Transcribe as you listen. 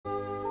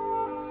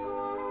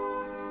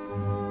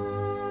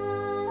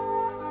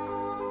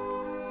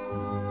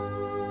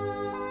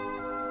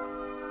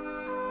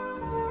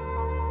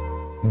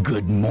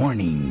Good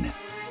morning.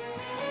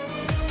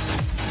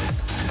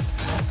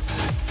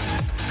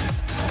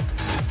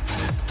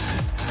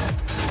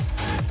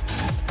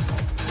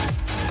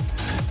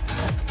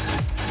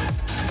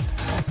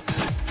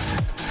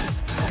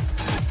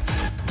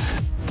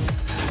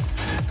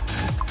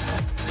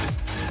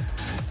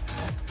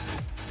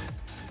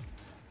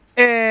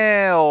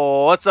 Hey,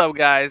 what's up,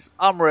 guys?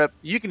 I'm Rip.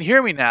 You can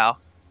hear me now.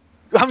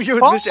 I'm here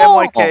with Mr.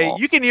 MYK. Oh,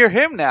 You can hear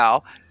him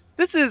now.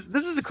 This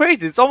is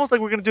crazy. It's almost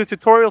like we're gonna do a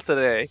tutorial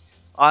today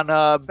on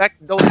Baek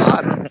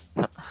Dosan.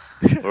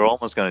 we're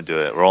almost gonna do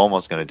it. We're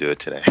almost gonna do it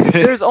today.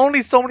 There's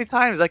only so many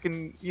times I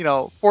can,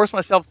 force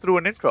myself through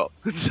an intro.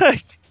 It's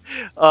like,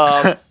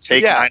 but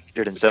Take yeah,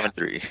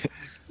 973.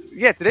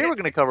 yeah. Today we're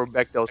gonna cover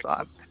Baek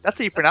Dosan. That's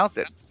how you pronounce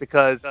it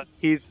because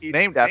he's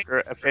named after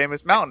a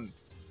famous mountain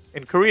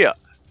in Korea.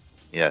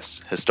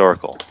 Yes,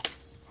 historical.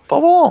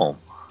 Boom.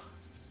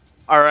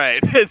 All right,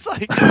 it's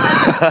like.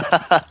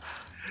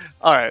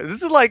 All right,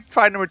 this is like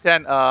try number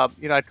 10.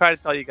 I tried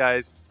to tell you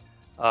guys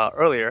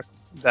earlier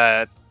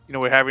that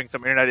we're having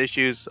some internet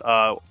issues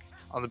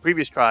on the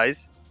previous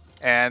tries,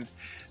 and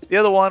the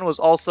other one was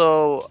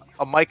also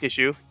a mic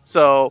issue.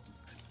 So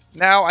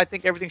now I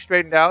think everything's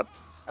straightened out,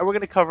 and we're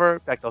gonna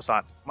cover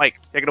Baek-Do-san. Mike,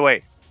 take it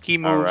away.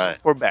 Key All moves right.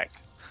 for Baek.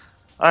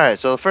 All right.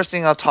 So the first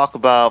thing I'll talk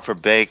about for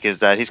Baek is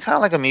that he's kind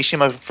of like a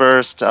Mishima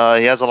first.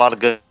 He has a lot of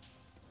good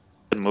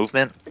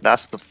movement.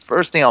 That's the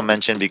first thing I'll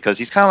mention because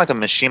he's kind of like a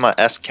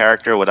Mishima-esque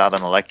character without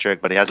an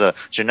electric, but he has a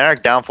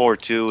generic down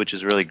forward too, which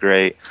is really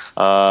great.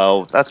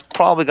 That's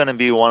probably going to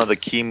be one of the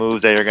key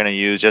moves that you're going to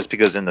use just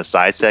because in the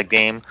side set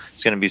game,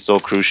 it's going to be so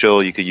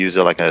crucial. You could use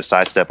it like a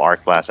sidestep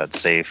arc blast that's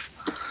safe.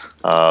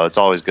 It's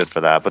always good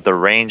for that, but the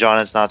range on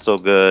it's not so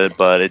good,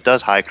 but it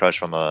does high crush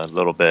from a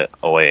little bit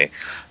away.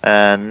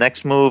 And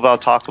next move I'll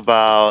talk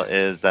about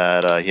is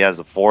that he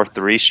has a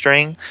 4-3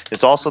 string.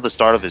 It's also the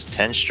start of his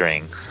 10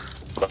 string.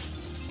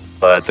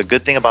 But the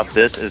good thing about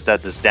this is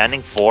that the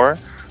standing 4,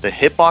 the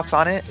hitbox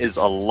on it is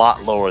a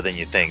lot lower than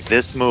you think.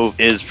 This move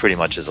is pretty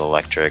much as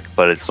electric,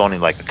 but it's only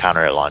like a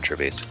counter hit launcher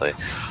basically.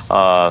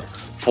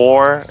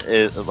 4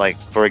 is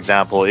like, for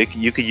example,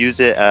 you could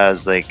use it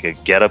as like a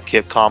get up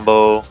kick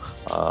combo.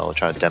 We'll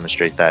try to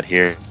demonstrate that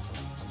here.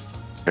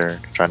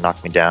 Try to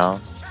knock me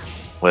down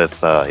with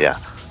yeah.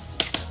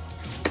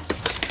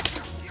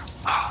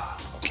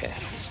 Okay,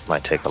 this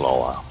might take a little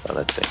while, but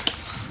let's see.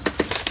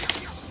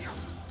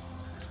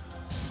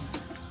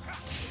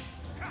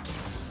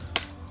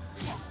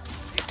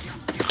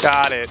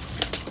 Got it.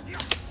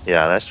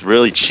 Yeah, that's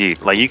really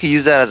cheap. Like you can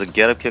use that as a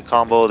get up kick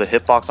combo. The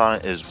hitbox on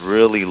it is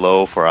really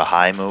low for a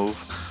high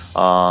move.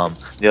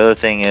 The other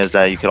thing is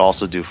that you could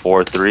also do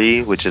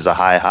 4-3, which is a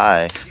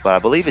high, but I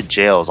believe it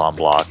jails on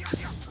block.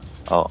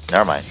 Oh,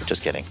 never mind.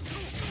 Just kidding.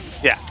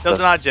 Yeah, does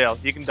not jail.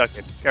 You can duck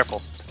it.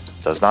 Careful.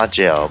 Does not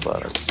jail,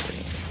 but let's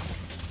see.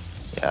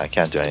 Yeah, I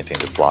can't do anything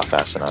to block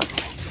fast enough.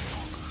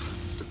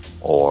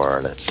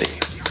 Or let's see.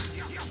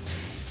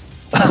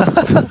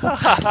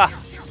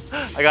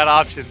 I got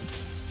options.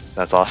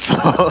 That's awesome.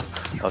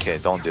 Okay,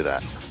 don't do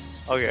that.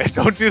 Okay,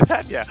 don't do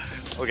that. Yeah.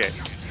 Okay.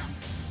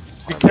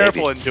 Be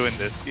careful in doing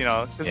this.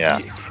 Yeah.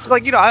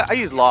 Like I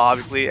use law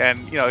obviously,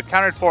 and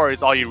counter 4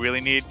 is all you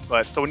really need.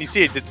 But so when you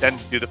see it, just then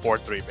do the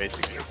 4-3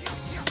 basically.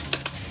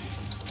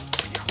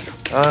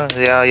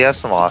 Yeah, you have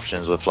some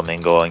options with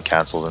flamingo and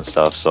cancels and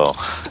stuff, so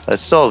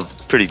it's still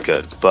pretty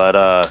good.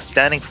 But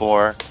standing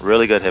 4,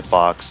 really good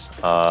hitbox.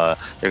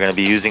 You're going to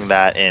be using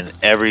that in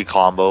every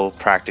combo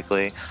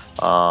practically.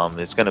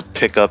 It's going to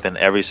pick up in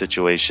every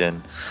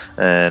situation,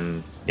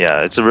 and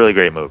yeah, it's a really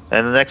great move.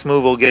 And the next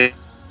move we'll get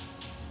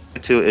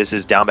to is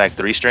his down back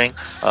 3 string.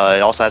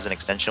 It also has an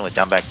extension with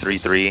down back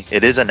 3-3.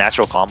 It is a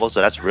natural combo,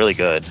 so that's really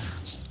good.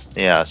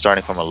 Yeah,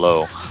 starting from a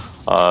low.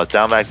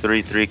 Down back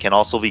 3-3 can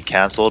also be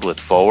cancelled with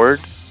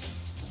forward.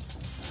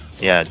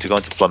 Yeah, to go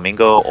into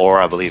flamingo or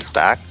I believe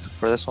back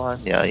for this one.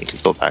 Yeah, you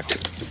could go back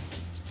to.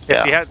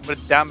 Yeah, but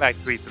it's down back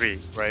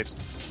 3-3, right?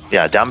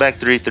 Yeah, down back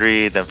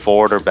 3-3, then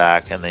forward or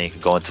back, and then you can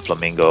go into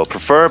flamingo.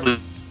 Preferably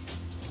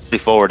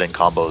forward in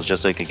combos,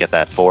 just so you can get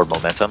that forward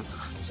momentum.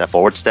 It's that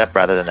forward step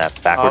rather than that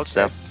backward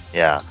step.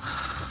 Yeah.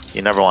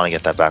 You never want to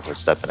get that backward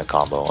step in a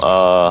combo.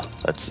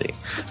 Let's see.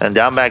 And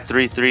down back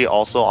 3-3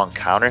 also on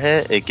counter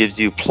hit, it gives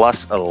you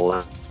plus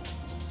 11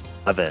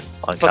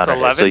 on counter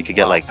hit. So you could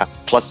get like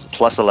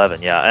plus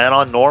 11, yeah. And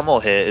on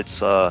normal hit, it's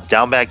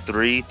down back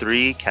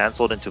 3-3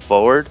 canceled into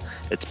forward.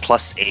 It's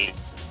plus 8.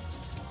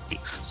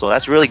 So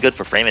that's really good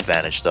for frame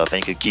advantage stuff, and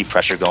you could keep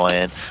pressure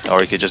going,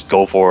 or you could just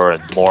go for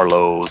more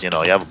lows. You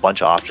have a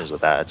bunch of options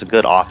with that. It's a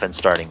good offense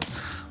starting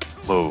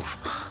move.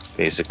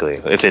 Basically,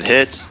 if it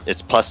hits,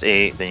 it's plus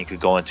 8. Then you could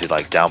go into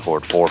like down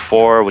forward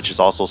 4-4, which is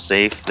also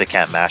safe. They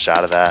can't mash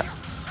out of that.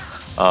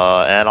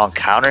 And on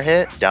counter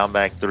hit, down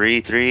back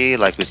 3-3,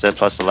 like we said,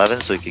 plus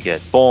 11, so you could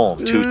get boom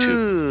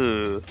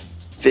 2-2,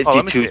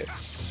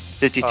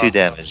 52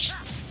 damage.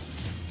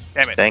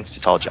 Damn it! Thanks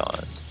to Tall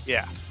John.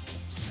 Yeah.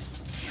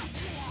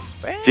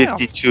 Bam.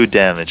 52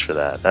 damage for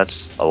that.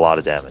 That's a lot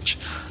of damage.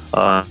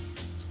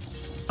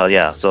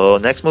 Yeah, so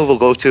next move we'll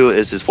go to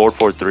is his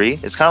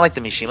 443. It's kind of like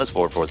the Mishima's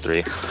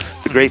 443.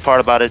 The great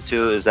part about it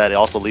too is that it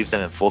also leaves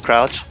them in full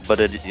crouch, but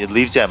it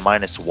leaves you at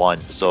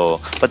 -1. So,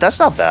 but that's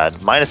not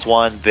bad.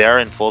 -1, they're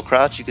in full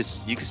crouch. You could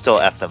still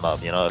f them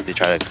up, you know, if they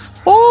try to.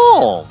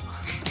 Boom.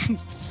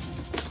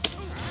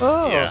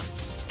 Oh. Yeah.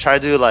 Try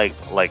to do like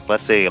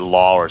let's say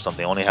Law or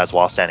something only has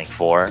while standing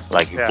 4,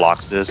 like he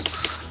blocks this.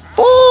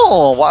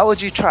 Boom! Why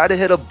would you try to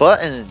hit a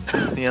button?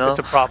 You know, it's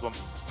a problem.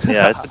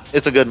 Yeah,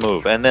 it's a good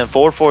move. And then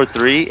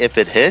 443, if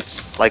it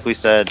hits, like we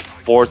said,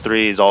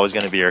 4-3 is always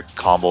going to be your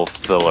combo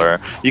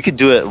filler. You could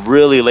do it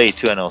really late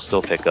too, and it'll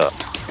still pick up.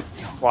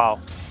 Wow.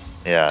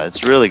 Yeah,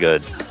 it's really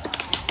good.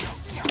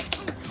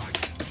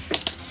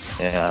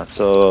 Yeah,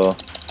 so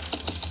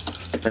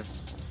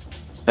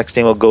next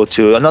thing we'll go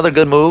to another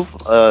good move.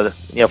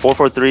 Yeah,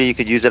 443. You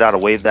could use it out of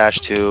wave dash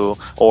too,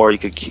 or you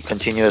could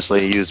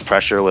continuously use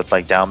pressure with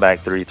like down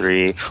back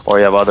 3-3, or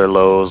you have other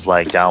lows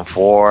like down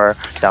 4,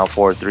 down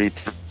 4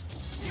 3-3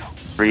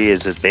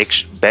 is his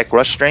Baek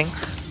rush string.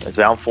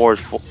 Down 4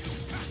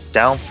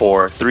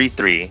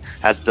 3-3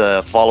 has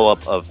the follow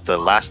up of the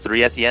last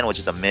 3 at the end, which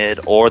is a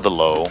mid or the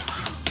low,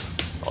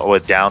 or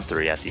with down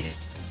 3 at the end.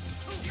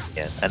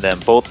 And then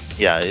both,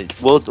 yeah,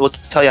 we'll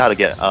tell you how to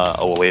get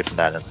away from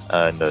that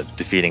in the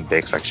defeating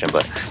Baek section,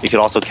 but you could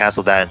also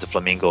cancel that into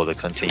Flamingo to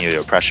continue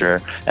your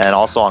pressure. And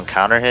also on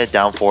counter hit,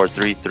 down 4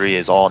 3-3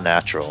 is all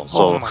natural.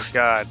 So, oh my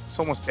god, it's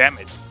almost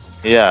damage.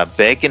 Yeah,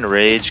 Baek and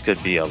Rage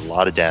could be a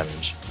lot of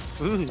damage.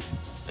 Ooh.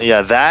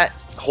 Yeah, that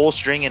whole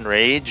string in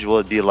Rage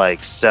would be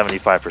like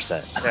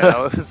 75%.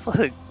 Yeah, it's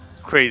like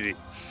crazy.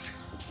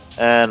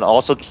 And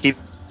also keep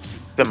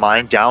in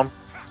mind, down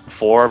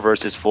 4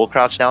 versus full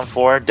crouch down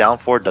 4. Down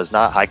 4 does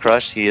not high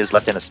crush. He is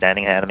left in a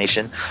standing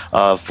animation.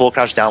 Full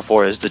crouch down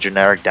 4 is the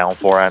generic down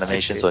 4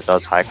 animation, so it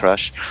does high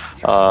crush.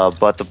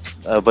 But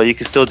you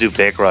can still do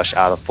Baek rush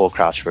out of full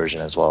crouch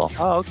version as well.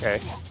 Oh,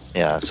 okay.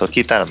 Yeah, so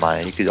keep that in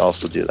mind. You could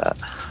also do that.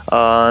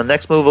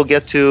 Next move we'll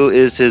get to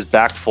is his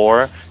back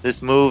 4.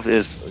 This move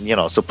is, you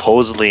know,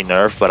 supposedly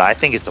nerfed, but I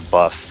think it's a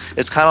buff.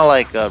 It's kind of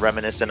like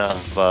reminiscent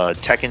of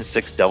Tekken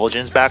 6 Devil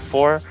Jin's back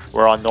 4,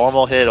 where on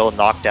normal hit it'll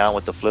knock down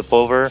with the flip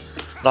over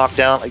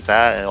knockdown like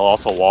that, and it'll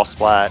also wall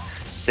splat,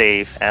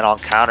 safe, and on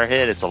counter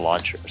hit it's a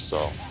launcher.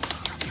 So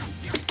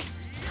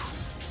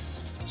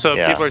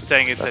yeah, people are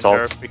saying it's a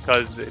nerf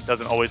because it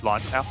doesn't always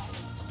launch now.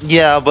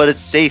 Yeah, but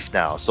it's safe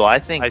now. So I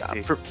think see.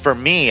 for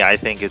me, I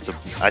think it's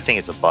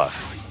a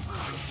buff.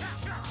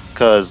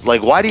 Because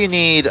like, why do you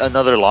need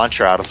another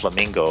launcher out of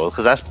Flamingo?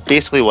 Because that's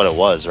basically what it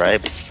was, right?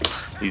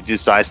 You do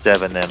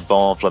sidestep and then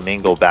boom,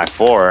 Flamingo back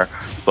 4,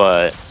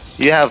 but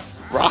you have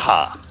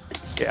Raha.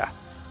 Yeah.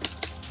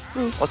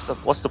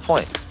 What's the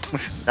point?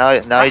 now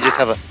you just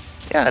have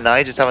now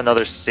you just have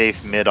another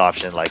safe mid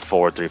option like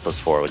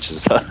 4-3+4, which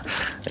is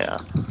yeah.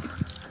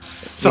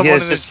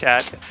 Someone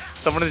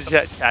in the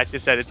chat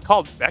just said it's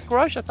called Baek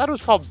Rush. I thought it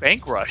was called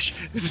Bank Rush.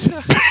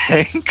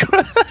 Bank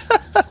Rush.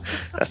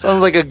 That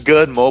sounds like a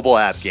good mobile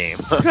app game.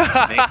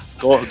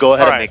 Go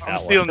ahead and make that one.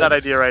 I'm stealing that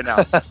idea right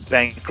now.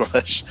 Bank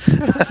Rush.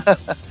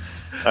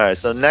 Alright,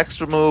 so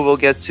next move we'll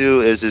get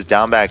to is his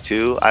down back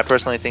 2. I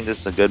personally think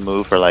this is a good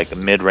move for like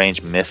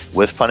mid-range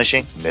whiff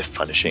punishing. Myth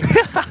punishing.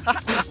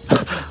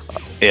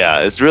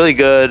 Yeah, it's really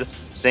good.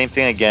 Same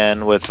thing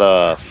again with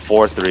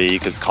 4-3. You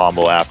could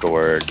combo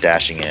afterward,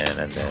 dashing in,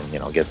 and then, you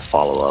know, get the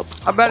follow-up.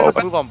 I bet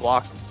it'll move on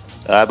block.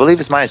 I believe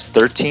it's minus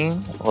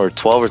 13 or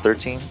 12 or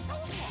 13.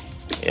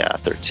 Yeah,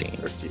 13.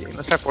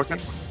 Let's try 14.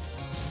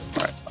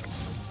 Alright.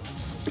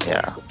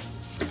 Yeah.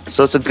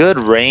 So it's a good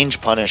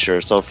range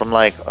punisher. So from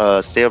like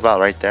say about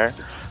right there.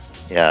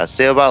 Yeah,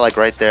 say about like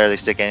right there, they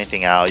stick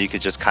anything out. You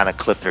could just kind of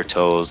clip their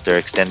toes, their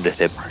extended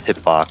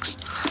hip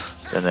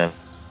box. And then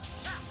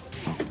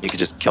you could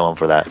just kill them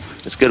for that.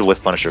 It's good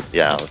whiff punisher.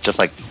 Yeah, just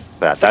like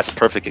that. That's a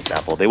perfect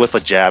example. They whiff a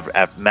jab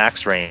at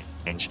max range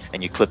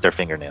and you clip their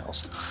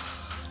fingernails.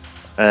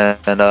 And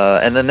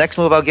the next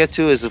move I'll get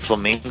to is a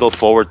Flamingo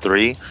forward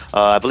 3.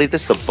 I believe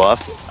this is a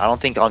buff. I don't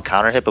think on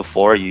counter hit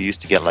before you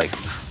used to get like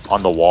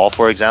on the wall,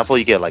 for example,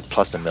 you get like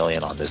plus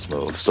 1,000,000 on this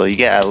move. So you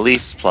get at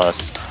least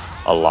plus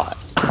a lot.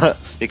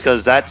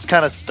 Because that's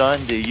kind of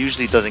stunned. It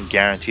usually doesn't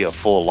guarantee a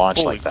full launch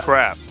Holy like that.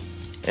 Crap.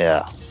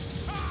 Yeah.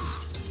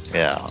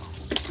 Yeah.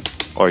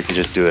 Or you could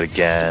just do it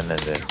again and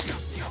then...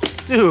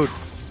 Dude,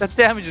 that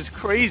damage is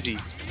crazy.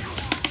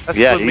 That's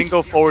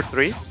Flamingo forward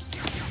 3?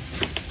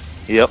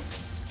 Yep.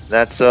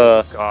 That's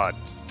God.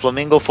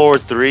 Flamingo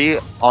forward 3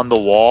 on the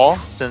wall.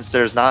 Since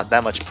there's not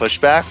that much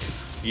pushback,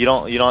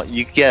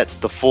 you get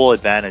the full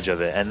advantage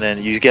of it, and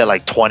then you get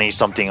like 20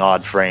 something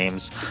odd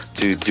frames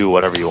to do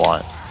whatever you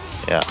want.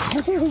 Yeah.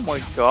 Oh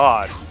my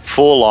god.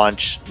 Full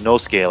launch, no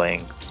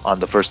scaling on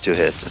the first 2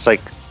 hits. It's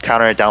like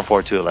counter it down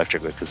 4-2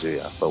 electric with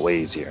Kazuya, but way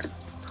easier.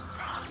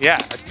 Yeah,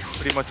 that's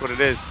pretty much what it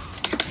is.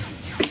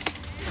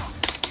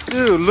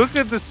 Dude, look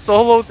at the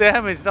solo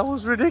damage. That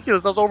was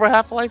ridiculous. That was over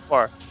half life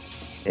bar.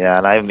 Yeah,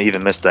 and I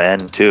even missed the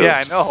end too.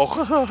 Yeah, I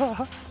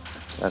know.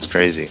 That's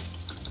crazy.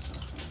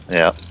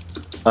 Yeah.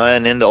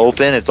 And in the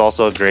open, it's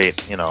also a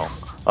great, you know,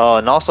 Oh,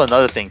 and also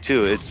another thing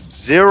too, it's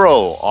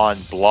 0 on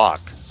block.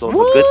 So the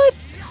good, What?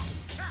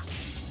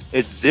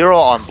 it's 0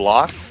 on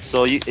block.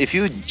 So if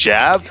you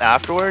jab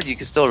afterward, you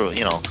can still,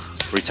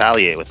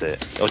 retaliate with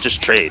it. It'll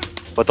just trade.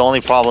 But the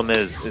only problem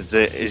is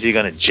he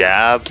gonna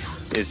jab?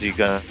 Is he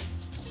gonna,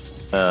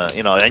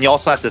 and you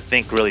also have to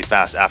think really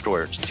fast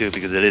afterwards too,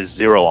 because it is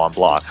 0 on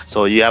block.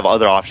 So you have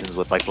other options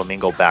with like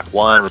Flamingo back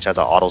 1, which has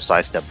an auto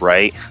side step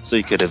right, so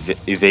you could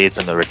evade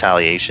some of the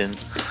retaliation.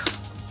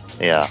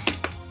 Yeah.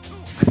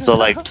 So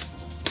like,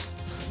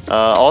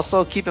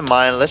 also keep in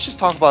mind, let's just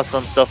talk about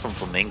some stuff from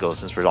Flamingo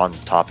since we're on the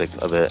topic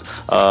of it.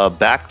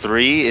 Back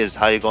 3 is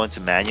how you go into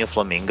manual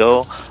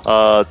Flamingo.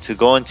 To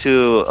go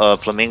into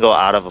Flamingo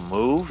out of a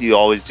move, you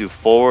always do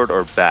forward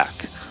or back.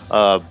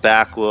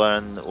 Back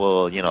one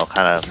will,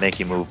 kind of make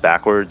you move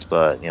backwards,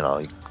 but,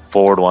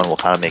 forward one will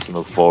kind of make you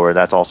move forward.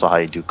 That's also how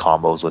you do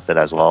combos with it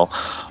as well.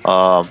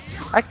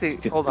 Actually,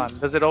 hold on.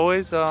 Does it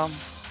always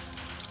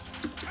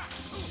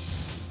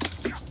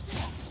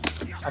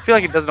I feel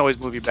like it doesn't always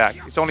move you back.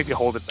 It's only if you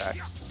hold it back,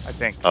 I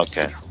think.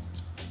 Okay.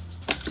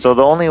 So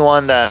the only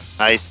one that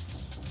I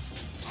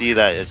see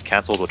that is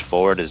canceled with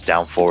forward is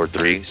down forward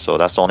 3. So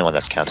that's the only one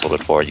that's canceled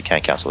with forward. You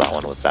can't cancel that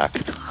one with back.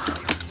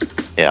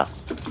 Yeah.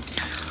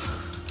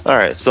 All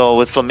right. So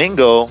with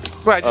Flamingo,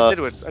 Right, I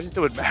just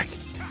did it back.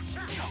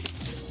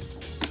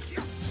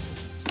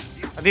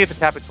 I think you have to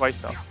tap it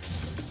twice though.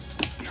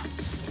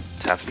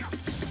 tap.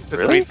 The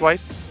Really? 3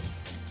 twice.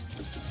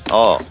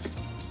 Oh.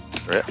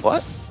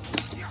 What?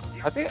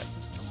 I think,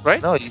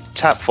 right? No, you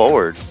tap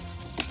forward.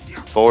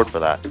 Forward for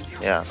that.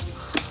 Yeah.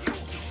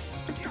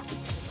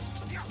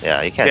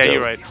 Yeah, you can't Yeah, do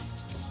you're it. right.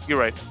 You're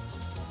right.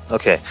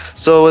 Okay,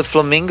 so with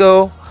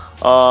Flamingo,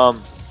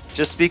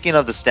 just speaking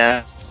of the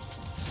stance,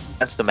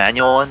 the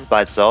manual one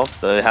by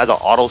itself, it has an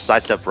auto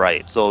sidestep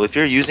right. So if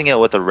you're using it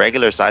with a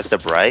regular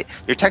sidestep right,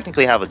 you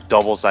technically have a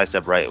double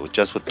sidestep right with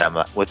them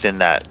within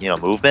that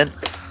movement.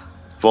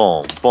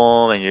 Boom,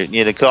 boom, and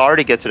you could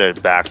already get to their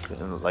back.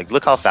 And like,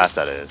 look how fast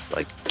that is.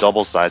 Like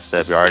double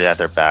sidestep, you're already at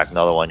their back.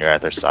 Another one, you're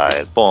at their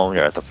side. Boom,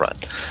 you're at the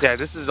front. Yeah,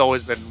 this has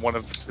always been one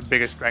of the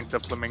biggest strengths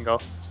of Flamingo.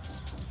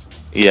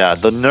 Yeah,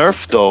 the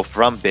nerf though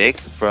from Baek,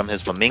 from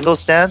his Flamingo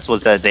stance,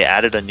 was that they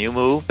added a new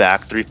move,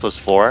 back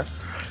 3+4.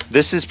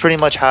 This is pretty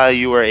much how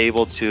you were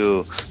able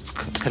to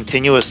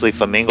continuously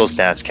Flamingo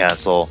stance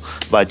cancel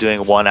by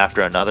doing one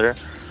after another.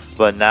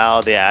 But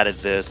now they added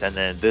this, and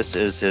then this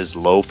is his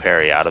low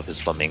parry out of his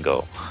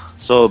Flamingo.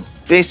 So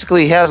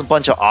basically, he has a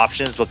bunch of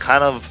options, but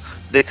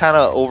they kind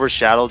of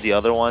overshadowed the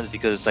other ones,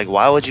 because it's like,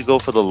 why would you go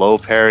for the low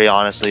parry,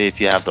 honestly, if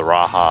you have the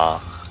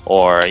Raha?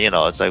 Or,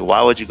 it's like,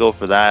 why would you go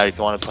for that? If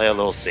you want to play a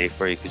little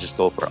safer, you could just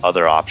go for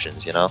other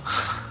options,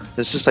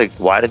 It's just like,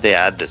 why did they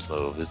add this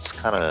move? It's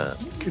kind of...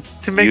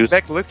 To make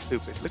Baek look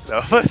stupid. Look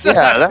though.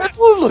 Yeah, that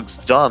move looks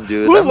dumb,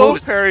 dude. Who That low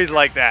move parries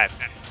like that?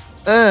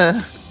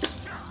 And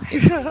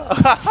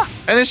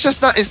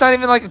it's not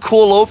even like a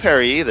cool low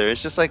parry either.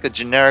 It's just like a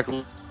generic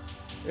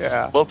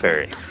Yeah. low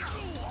parry.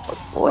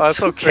 What? That's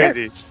so Who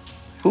crazy. cares?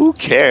 Who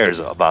cares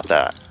about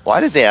that? Why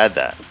did they add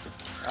that?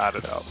 I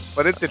don't know,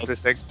 but it's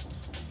interesting.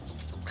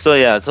 So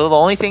yeah, so the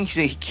only thing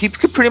he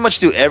could pretty much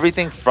do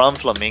everything from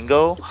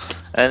Flamingo,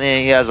 and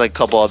then he has like a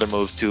couple other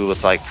moves too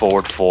with like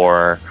forward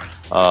 4,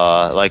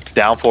 like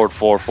down forward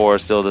 4/4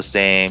 is still the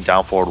same,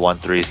 down forward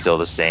 1/3 is still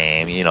the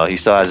same. He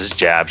still has his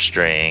jab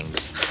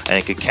strings,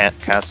 and he could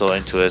cancel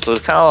into it. So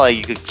it's kind of like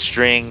you could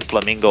string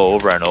Flamingo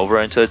over and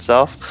over into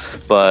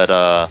itself, but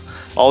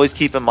always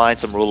keep in mind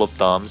some rule of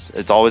thumbs.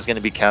 It's always going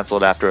to be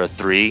canceled after a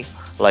 3,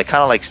 like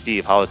kind of like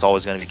Steve, how it's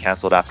always going to be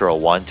canceled after a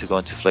 1 to go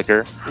into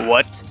flicker.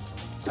 What?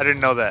 I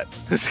didn't know that.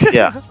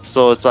 Yeah,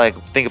 so it's like,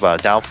 think about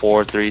it, down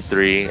 4, 3,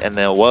 3, and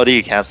then what are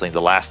you canceling?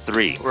 The last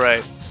 3.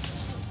 Right.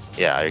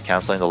 Yeah, you're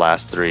canceling the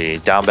last 3.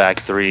 Down back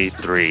 3,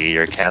 3,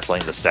 you're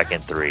canceling the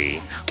second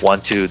 3.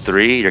 1, 2,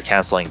 3, you're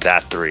canceling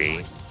that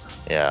 3.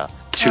 Yeah.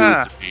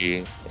 2,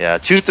 3. Yeah,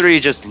 2, 3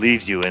 just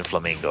leaves you in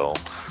Flamingo.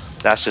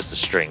 That's just a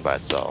string by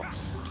itself.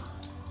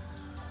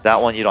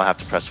 That one you don't have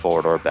to press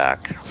forward or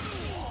back.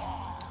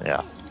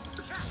 Yeah.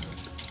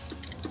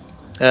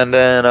 And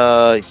then,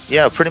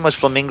 yeah, pretty much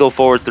Flamingo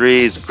forward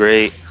 3 is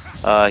great.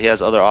 He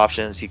has other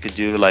options. He could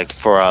do, like,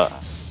 for a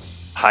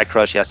high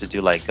crush, he has to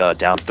do, like,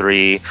 down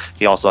 3.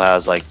 He also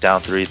has, like,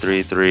 down 3,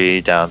 3, 3,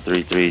 down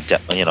 3, 3,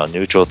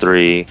 neutral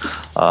 3.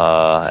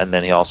 And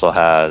then he also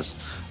has,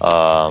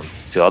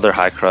 to other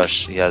high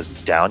crush, he has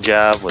down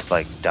jab with,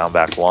 like, down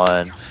back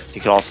 1. He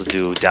could also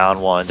do down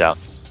 1, down,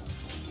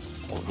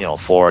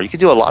 4. You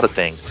could do a lot of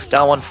things.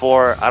 Down 1,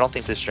 4, I don't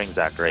think this string's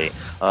that great.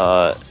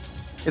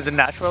 Is it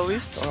natural at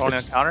least, or only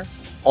on counter?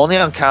 Only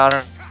on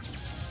counter.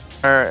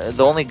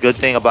 The only good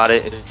thing about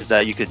it is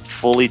that you could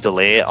fully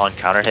delay it on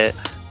counter hit,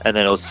 and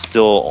then it'll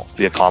still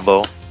be a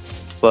combo.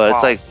 But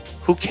It's like,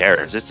 who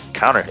cares? It's a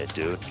counter hit,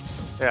 dude.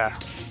 Yeah.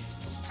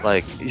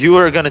 Like, you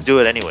were gonna do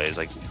it anyways.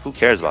 Like, who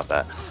cares about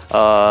that?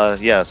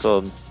 Yeah.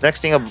 So next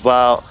thing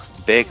about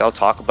Baek I'll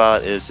talk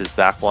about is his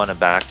back 1 and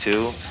back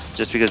 2,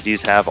 just because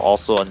these have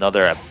also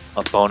another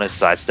a bonus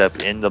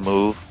sidestep in the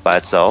move by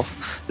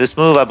itself. This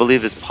move, I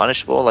believe, is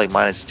punishable, like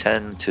minus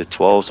 10 to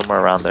 12, somewhere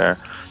around there.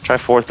 Try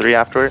 4-3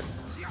 after it.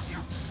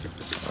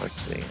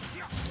 Let's see.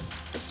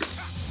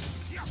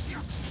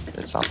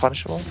 It's not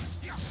punishable?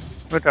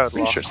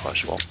 Pretty sure it's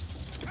punishable.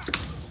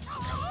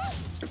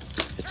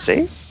 It's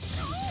safe?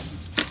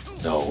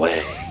 No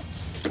way.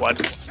 What?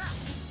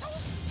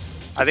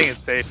 I think it's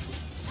safe.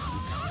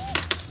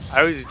 I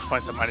always use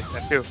points at minus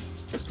 10 too.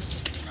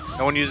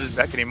 No one uses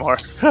Baek anymore.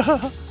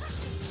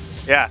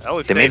 Yeah, that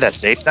was They made that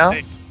safe now?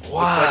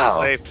 Wow.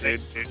 Safe,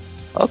 dude.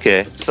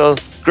 Okay, so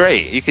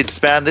great. You can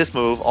spam this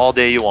move all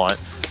day you want.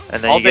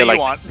 And then All you get day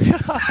like you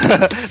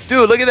want.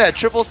 dude, look at that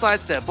triple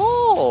sidestep.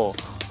 Oh!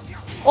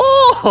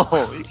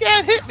 Oh! You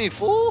can't hit me,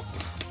 fool!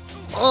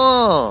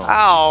 Oh!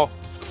 Ow!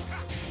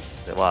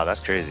 Wow, that's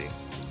crazy.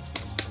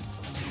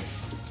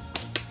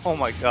 Oh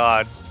my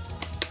god.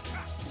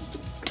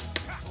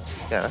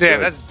 Yeah, Damn,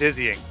 really... that's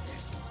dizzying.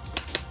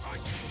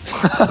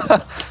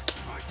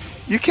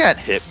 You can't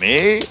hit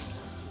me.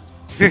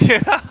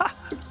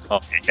 Oh,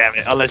 damn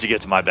it. Unless you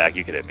get to my back,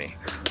 you can hit me.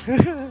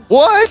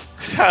 What?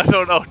 I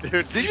don't know,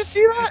 dude. Did you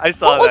see that? I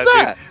saw what was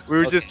that, that? dude. We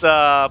were just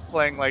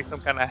playing like some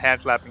kind of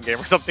hand slapping game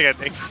or something, I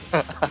think.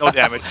 No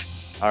damage.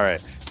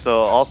 Alright. So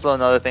also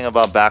another thing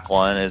about back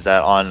one is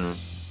that on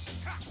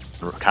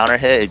counter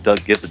hit,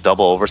 it gives a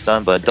double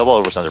overstun, but double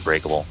overstuns are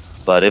breakable.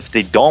 But if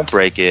they don't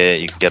break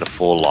it, you can get a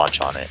full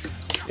launch on it.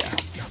 Yeah.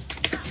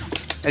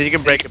 And you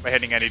can break it by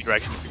hitting any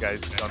direction if you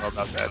guys don't know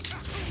about that.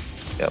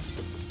 Yep.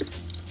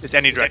 Just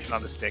any direction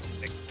on the stick.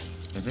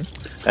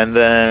 And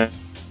then,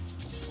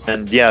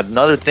 yeah,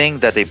 another thing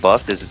that they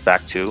buffed is his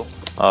back two.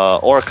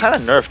 Or kind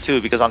of nerfed too,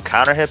 because on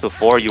counter hit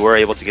before you were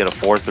able to get a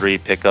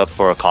 4-3 pickup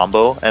for a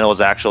combo, and it was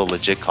actual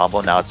legit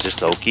combo. Now it's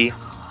just Oki.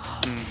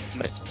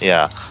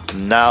 Yeah.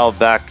 Now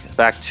back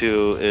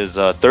two is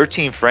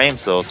 13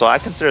 frames though, so I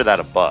consider that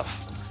a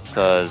buff,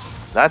 because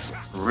that's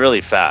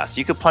really fast.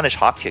 You could punish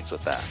hop kicks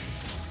with that.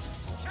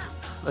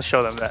 Let's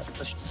show them that.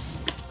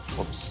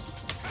 Whoops.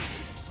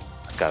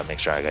 I gotta make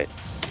sure I got.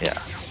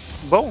 Yeah.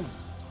 Boom.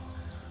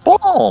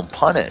 Boom!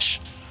 Punish.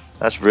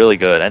 That's really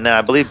good. And then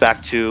I believe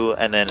back two,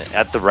 and then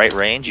at the right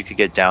range, you could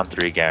get down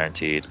 3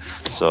 guaranteed.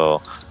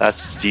 So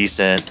that's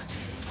decent.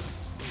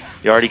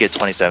 You already get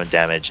 27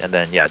 damage, and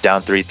then yeah,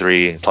 down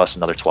 3 plus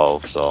another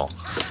 12, so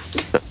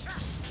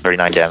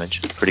 39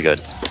 damage. Pretty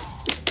good.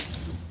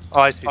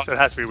 Oh, I see. So it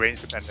has to be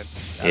range dependent.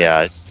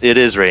 Yeah, it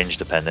is range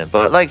dependent,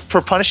 but like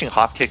for punishing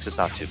hop kicks, it's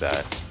not too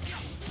bad.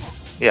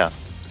 Yeah.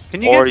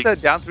 Can you get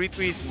the down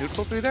 3-3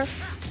 neutral 3 there?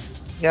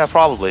 Yeah,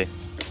 probably.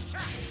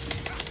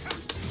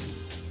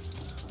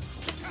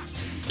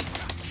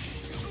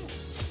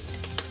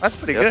 That's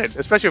pretty good,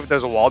 especially if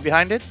there's a wall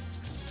behind it.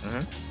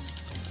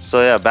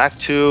 So yeah, back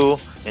two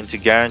into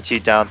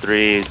guaranteed down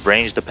 3,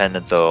 range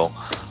dependent though.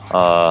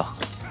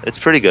 It's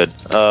pretty good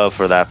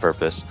for that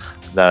purpose.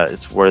 That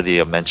it's worthy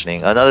of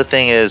mentioning. Another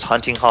thing is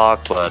Hunting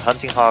Hawk, but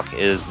Hunting Hawk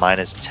is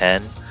minus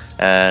 10,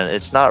 and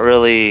it's not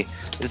really.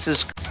 This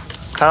is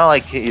kind of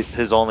like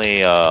his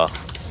only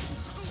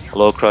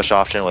low crush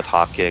option with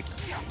hop kick,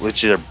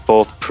 which are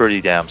both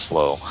pretty damn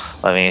slow.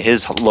 I mean,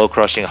 his low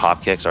crushing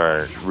hop kicks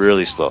are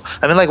really slow.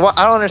 I mean, like,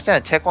 I don't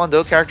understand.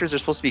 Taekwondo characters are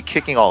supposed to be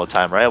kicking all the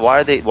time, right?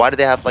 Why do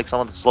they have like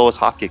some of the slowest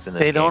hop kicks in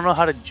this game? They don't know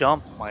how to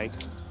jump, Mike.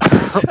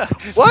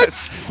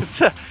 What?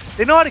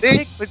 They know how to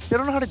kick, but they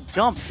don't know how to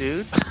jump,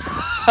 dude.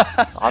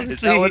 Obviously,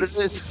 is that what it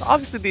is? It's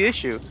obviously the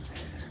issue.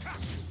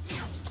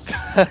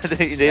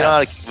 they know how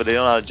to kick, but they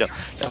don't know how to jump.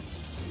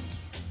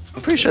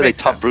 I'm pretty sure they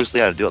taught Bruce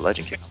Lee how to do a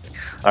legend kick.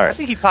 All right. I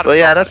think he taught. But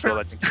yeah, that's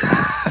pretty.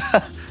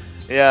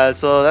 Yeah,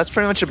 so that's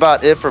pretty much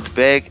about it for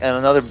Baek. And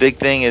another big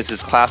thing is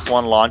his class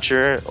 1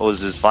 launcher was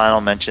his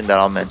final mention that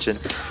I'll mention.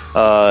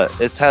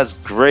 It has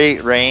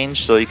great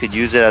range, so you could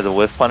use it as a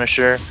whiff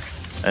punisher,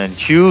 and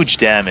huge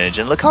damage.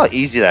 And look how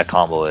easy that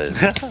combo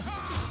is.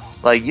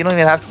 Like, you don't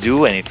even have to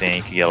do anything.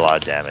 You can get a lot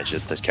of damage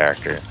with this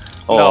character.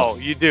 Oh. No,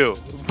 you do,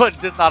 but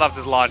just not off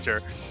this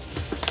launcher.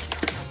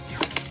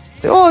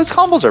 Oh, his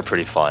combos are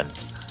pretty fun.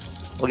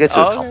 We'll get to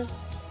his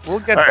combos. We'll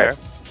get All there. Right.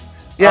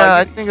 Yeah,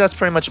 I think that's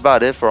pretty much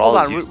about it for all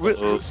his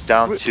useless moves.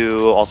 Down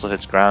 2 also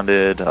hits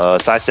grounded.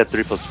 Sidestep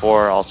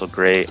 3+4 also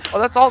great. Oh,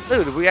 that's all,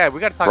 dude. We got to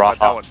talk about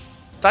that one.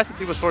 Sidestep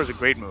 3+4 is a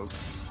great move.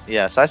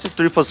 Yeah, Sidestep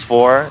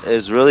 3+4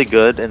 is really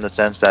good in the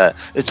sense that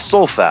it's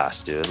so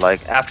fast, dude.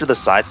 Like, after the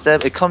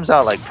sidestep, it comes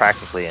out, like,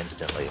 practically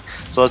instantly.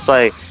 So it's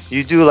like,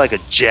 you do, like, a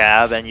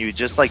jab, and you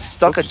just, like,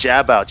 stuck a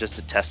jab out just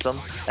to test them,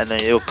 and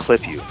then it'll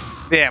clip you.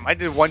 Damn, I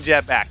did 1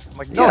 jab back. I'm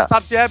like, no,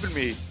 stop jabbing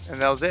me.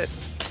 And that was it.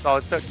 That's all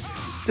it took.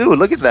 Dude,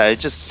 look at that. It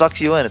just sucks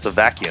you in. It's a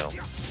vacuum.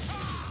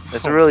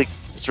 It's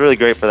really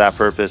great for that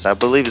purpose. I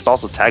believe it's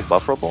also tag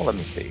bufferable. Let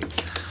me see.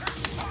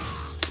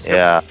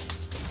 Yeah,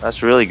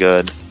 that's really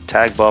good.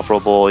 Tag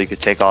bufferable. You could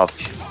take off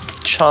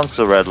chunks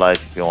of red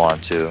life if you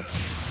want to.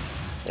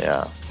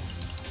 Yeah.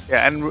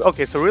 Yeah, and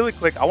okay, so really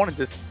quick, I want to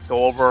just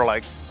go over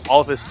like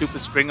all of his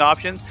stupid string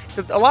options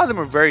because a lot of them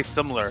are very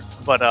similar.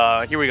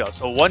 But here we go.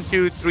 So 1,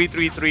 2, 3,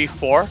 3, 3,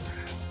 4.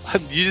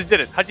 You just did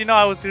it. How'd you know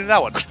I was doing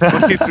that one?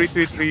 1, 2, 3,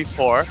 3, 3,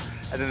 4.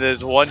 And then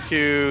there's 1,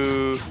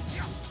 2,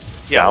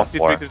 Yeah, down 1, 2, 3,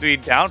 4. 3, 3,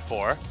 down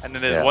 4. And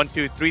then there's Yeah. 1,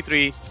 2, 3,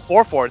 3,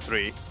 4, 4,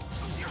 3.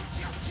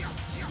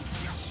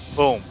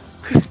 Boom.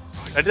 Did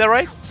I do that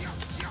right?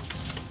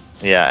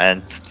 Yeah,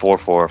 and 4,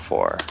 4,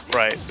 4.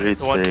 Right. 3,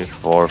 So 1, 3,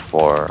 4,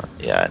 4.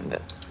 Yeah, and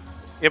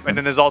yep, and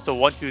then there's also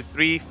 1, 2,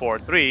 3, 4,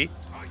 3.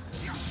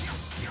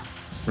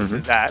 Which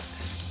is that.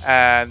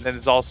 And then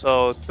there's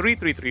also 3,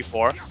 3, 3,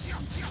 4.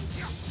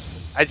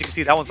 As you can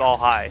see, that one's all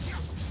high.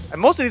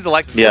 And most of these are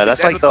like yeah,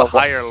 that's like the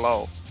high or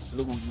low.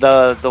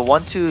 The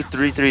 1, 2,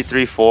 3, 3,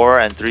 3, 4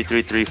 and 3,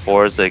 3, 3,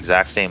 4 is the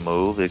exact same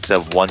move,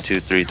 except 1, 2,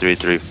 3, 3,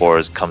 3,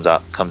 4 comes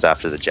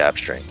after the jab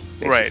string.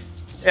 Basically. Right.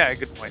 Yeah,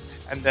 good point.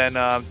 And then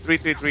 3,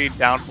 3, 3,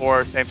 down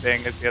 4, same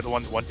thing as the other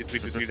ones. 1, 2, 3,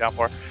 2, 3, down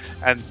 4.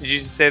 And did you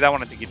say that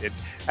one? I think you did.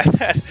 And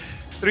then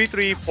 3,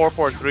 3, 4,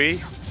 4,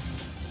 3.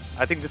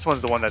 I think this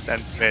one's the one that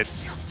ends mid.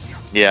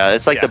 Yeah,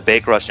 it's like the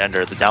Baek rush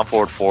ender, the down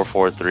forward 4,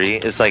 4, 3.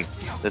 It's like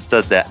it's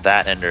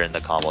that ender in the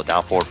combo,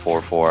 down forward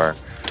 4, 4.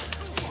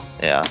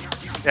 Yeah.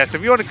 Yeah, so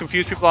if you want to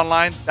confuse people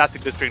online, that's a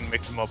good string to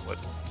mix them up with.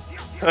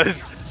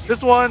 Because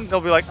this one, they'll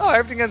be like, oh,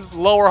 everything ends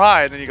low or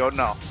high, and then you go,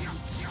 no.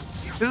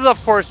 This is,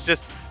 of course,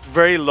 just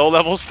very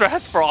low-level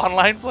strats for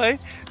online play,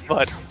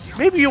 but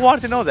maybe you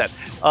wanted to know that.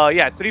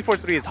 Yeah, 3, 4,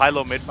 3 is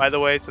high-low mid, by the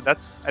way, so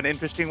that's an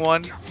interesting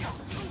one.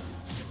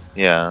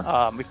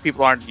 Yeah. If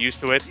people aren't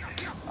used to it.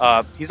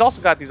 He's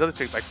also got these other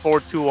strings, like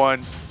 4, 2,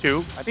 1,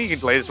 2. I think you can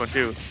delay this one,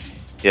 too.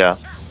 Yeah.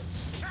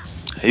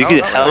 You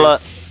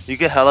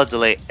could hella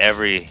delay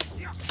every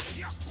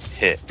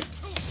hit.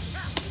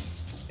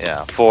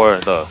 Yeah, for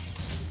the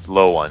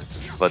low one.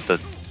 But the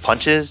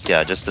punches,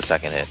 yeah, just the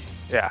second hit.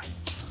 Yeah.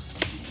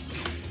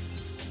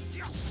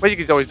 But you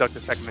could always duck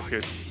the second and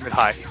two,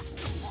 mid-high.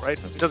 Right?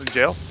 It doesn't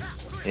jail?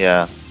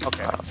 Yeah.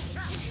 Okay.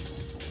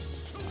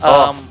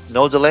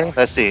 No delay?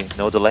 Let's see.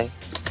 No delay?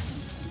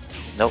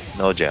 Nope,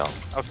 no jail.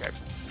 Okay.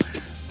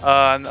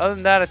 And other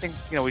than that, I think,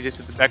 we just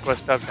did the Baek rush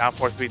stuff, down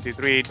 4, 3, 3,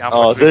 3, down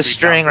 4, 3, this 3,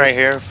 string down right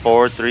here,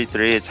 4, 3,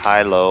 3, it's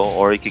high-low,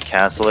 or you could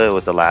cancel it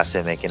with the last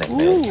hit making it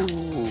mid.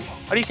 Ooh.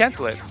 How do you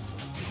cancel it?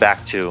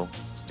 Back 2.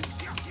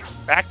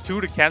 Back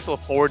 2 to cancel a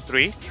forward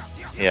 3?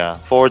 Yeah,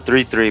 4,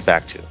 3, 3,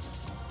 back 2.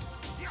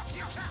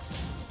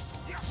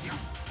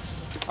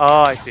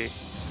 Oh, I see.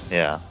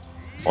 Yeah.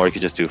 Or you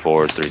could just do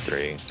forward 3,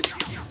 3.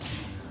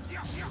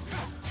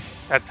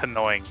 That's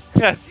annoying.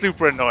 That's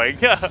super annoying.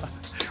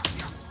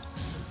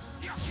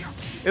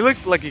 It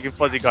looks like you can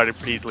fuzzy guard it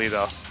pretty easily,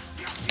 though.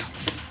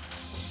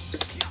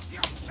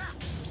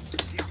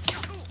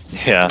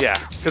 Yeah. Yeah,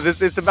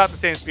 because it's about the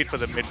same speed for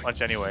the mid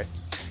punch anyway.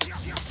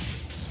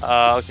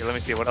 Okay, let me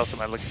see. What else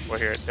am I looking for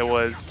here? There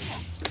was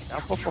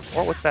down 4, 4,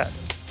 4. What's that?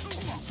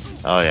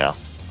 Oh, yeah.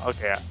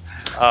 Okay, yeah.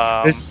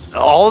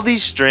 All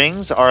these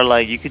strings are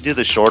like, you could do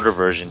the shorter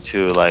version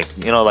too, like,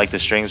 like the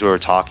strings we were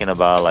talking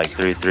about, like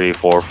 3, 3,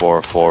 4,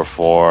 4, 4,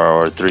 4,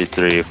 or 3,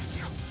 3,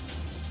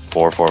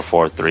 4, 4,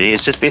 4, 3.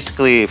 It's just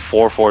basically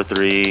 4, 4,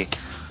 3,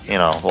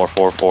 or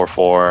 4, 4,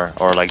 4,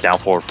 or like down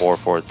 4, 4,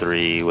 4,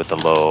 3 with the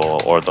low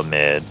or the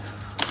mid.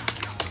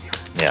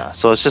 Yeah,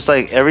 so it's just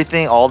like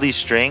everything, all these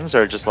strings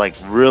are just like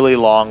really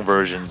long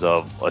versions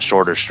of a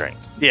shorter string.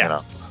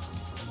 Yeah.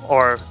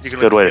 Or it's a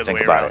good way to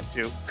think about it.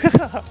 Too.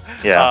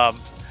 Yeah.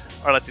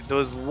 Or let's see, there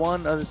was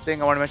one other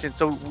thing I want to mention.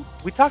 So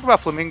we talked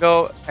about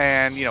Flamingo,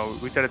 and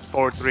we said it's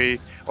forward 3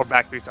 or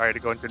back 3. Sorry to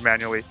go into it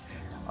manually.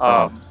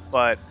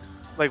 But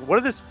like, what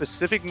are the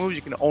specific moves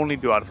you can only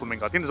do out of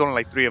Flamingo? I think there's only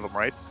like 3 of them,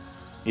 right?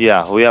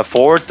 Yeah, we have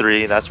forward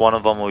 3. That's one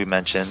of them we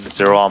mentioned.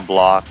 0 on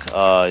block.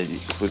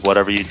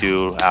 Whatever you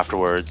do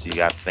afterwards,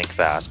 you have to think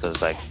fast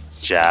because like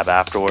jab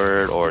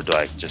afterward, or do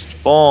I just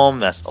boom?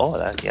 That's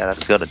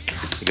good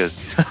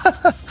because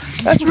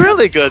that's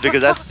really good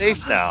because that's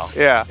safe now.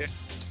 Yeah.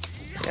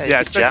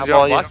 Yeah, jab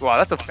all block. Wow,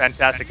 that's a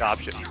fantastic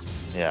option.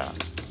 Yeah.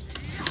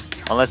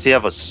 Unless you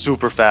have a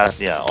super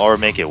fast, or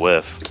make it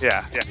whiff.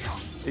 Yeah.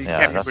 You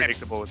can't be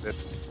predictable with it.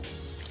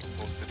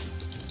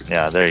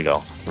 Yeah, there you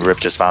go. Rip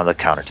just found the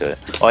counter to it.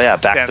 Oh yeah,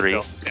 back 3.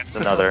 Standstill. It's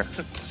another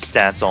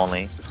stance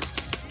only.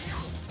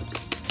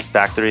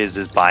 Back 3 is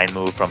his bind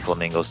move from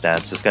Flamingo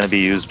stance. It's going to be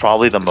used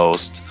probably the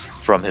most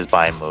from his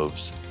bind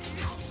moves.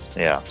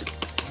 Yeah.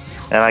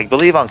 And I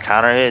believe on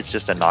counter hit, it's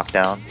just a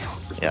knockdown.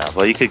 Yeah,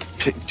 but you could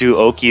do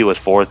Oki with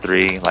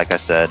 4-3, like I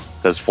said,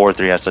 because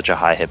 4-3 has such a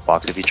high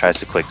hitbox if he tries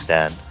to quick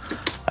stand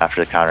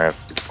after the counter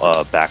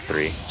back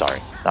 3. Sorry,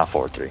 not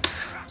 4-3.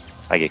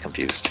 I get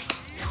confused.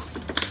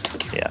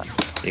 Yeah,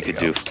 you could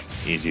do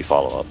easy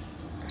follow-up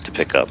to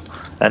pick up.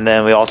 And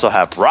then we also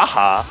have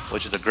Raha,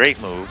 which is a great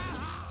move.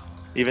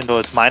 Even though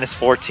it's minus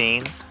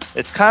 14,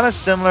 it's kind of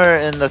similar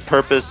in the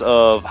purpose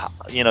of,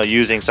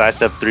 using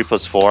sidestep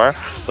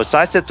 3+4. But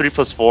sidestep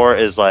 3+4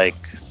 is like,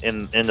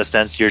 in the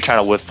sense you're trying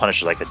to whiff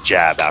punish like a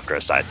jab after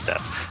a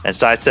sidestep. And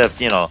sidestep,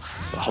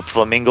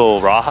 Flamingo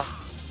Raha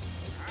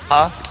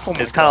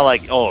is kind of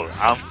like,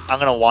 I'm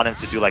going to want him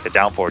to do like a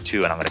down forward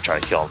 2 and I'm going to try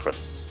to kill him for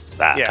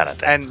that kind of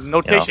thing. And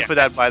notation for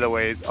that, by the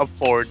way, is up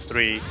forward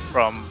 3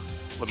 from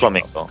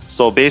Flamingo.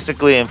 So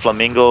basically in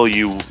Flamingo,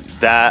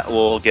 that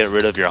will get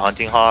rid of your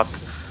hunting hawk.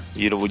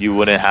 You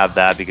wouldn't have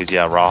that because you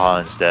have Raha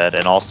instead.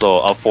 And also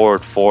up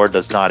forward 4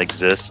 does not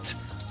exist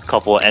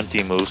couple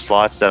empty move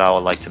slots that I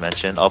would like to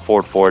mention. Up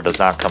forward 4 does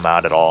not come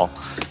out at all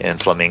in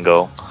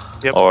Flamingo.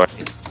 Yep. Or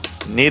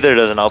neither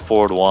does an up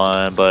forward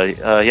 1, but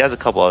he has a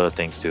couple other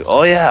things too.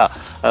 Oh yeah,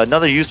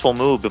 another useful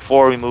move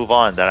before we move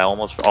on that I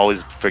almost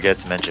always forget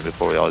to mention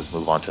before we always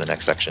move on to the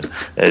next section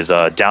is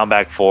down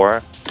back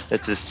 4.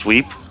 It's a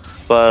sweep,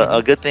 but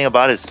a good thing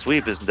about his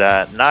sweep is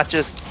that not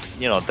just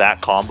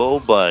that combo,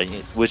 but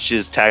which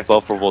is tag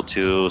bufferable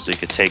too, so you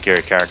could take your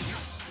character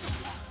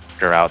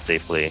out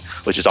safely,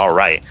 which is all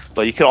right.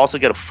 But you could also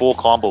get a full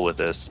combo with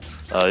this.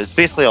 It's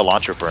basically a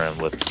launcher for him.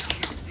 With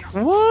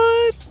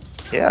what?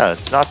 Yeah,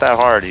 it's not that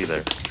hard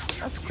either.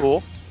 That's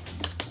cool.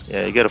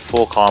 Yeah, you get a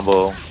full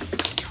combo.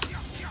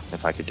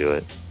 If I could do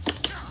it,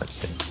 let's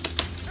see.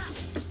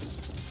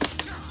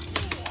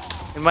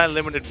 In my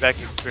limited Baek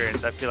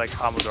experience, I feel like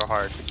combos are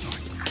hard.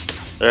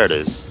 There it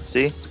is.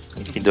 See,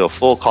 you can do a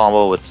full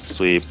combo with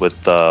sweep with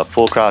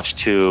full crouch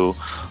 2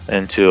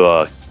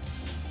 into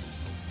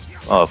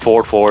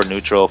forward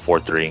neutral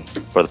 4-3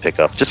 for the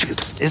pickup. Just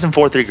because isn't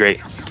 4-3 great?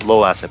 Low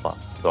last hitbox.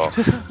 So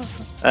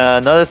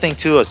another thing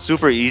too, a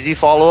super easy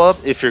follow up.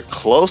 If you're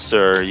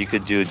closer, you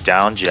could do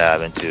down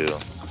jab into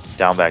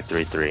down back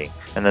 3-3,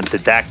 and then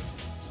that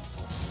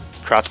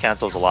crouch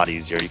cancel is a lot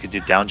easier. You could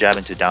do down jab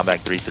into down back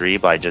 3-3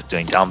 by just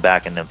doing down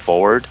back and then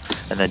forward,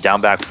 and then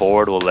down back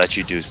forward will let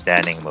you do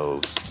standing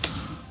moves.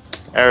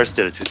 Eris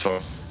did a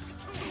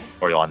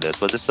tutorial on this,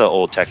 but this is an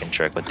old Tekken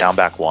trick. With down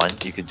back 1,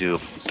 you could do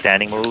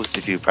standing moves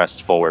if you press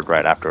forward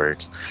right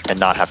afterwards, and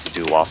not have to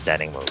do while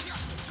standing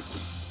moves.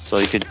 So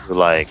you could do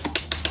like,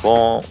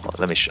 well,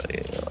 let me show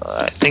you.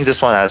 I think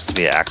this one has to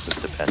be axis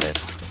dependent.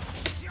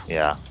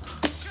 Yeah.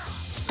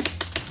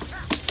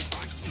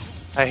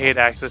 I hate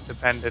axis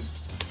dependent.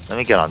 Let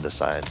me get on this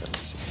side. Let me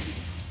see.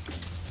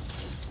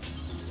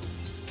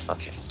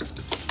 Okay.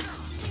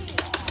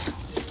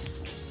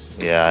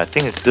 Yeah, I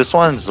think this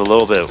one's a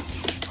little bit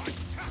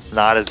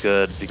not as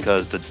good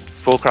because the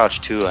full crouch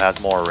 2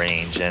 has more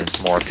range and it's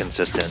more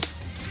consistent.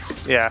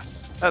 Yeah,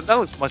 that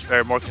looks much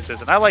better, more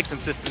consistent. I like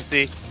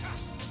consistency.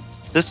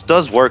 This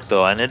does work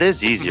though, and it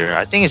is easier.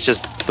 I think it's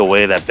just the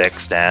way that Baek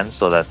stands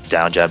so that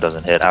down jab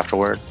doesn't hit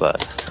afterward, but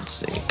let's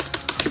see.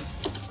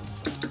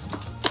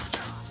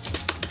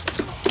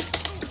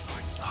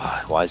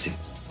 Why is he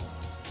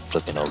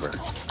flipping over?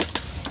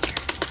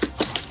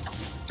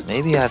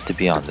 Maybe I have to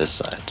be on this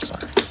side.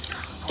 Sorry.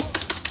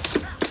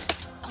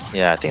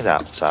 Yeah, I think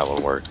that side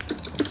will work.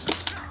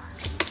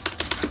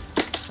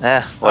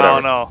 Whatever. Oh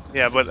no,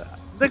 yeah, but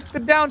the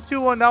down 2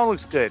 that one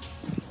looks good.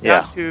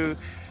 Yeah. Down 2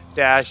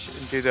 dash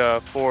into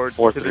the forward,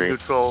 4-3. to the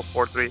neutral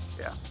 4-3.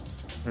 Yeah.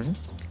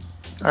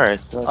 All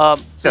right. So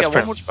that's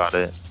pretty much about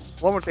it.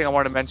 One more thing I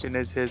wanted to mention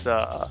is his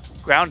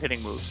ground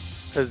hitting moves,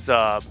 because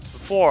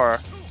before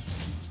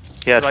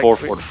he had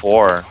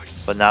 4-4-4,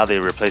 but now they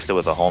replaced it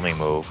with a homing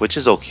move, which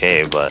is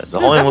okay. But the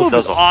homing move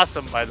does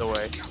awesome, by the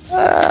way.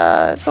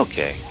 It's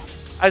okay.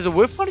 As a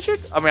whiff punisher,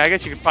 I mean, I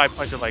guess you could probably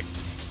punch it like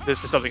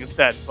this or something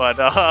instead. But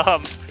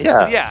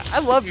yeah, I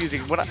love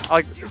using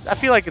I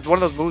feel like it's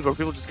one of those moves where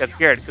people just get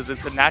scared because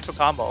it's a natural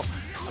combo.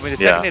 I mean, the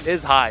second hit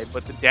is high,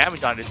 but the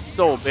damage on it is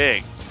so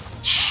big.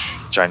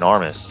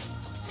 Ginormous.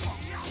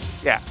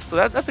 Yeah, so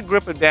that's a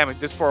grip of damage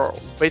just for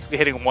basically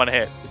hitting one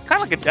hit. It's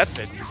kind of like a death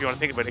fist if you want to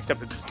think of it,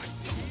 except it's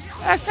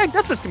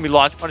death fist can be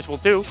launch punishable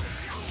too.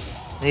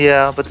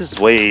 Yeah, but this is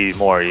way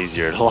more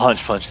easier to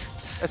launch punch.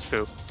 That's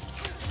true.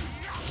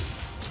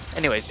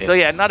 Anyways, so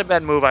yeah, not a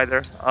bad move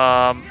either.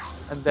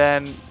 And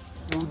then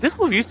this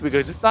move used to be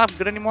good. Is this not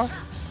good anymore?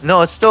 No,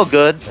 it's still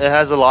good. It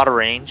has a lot of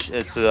range.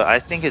 It's I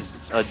think it's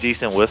a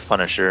decent whiff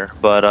punisher,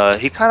 but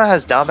he kind of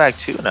has down back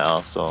 2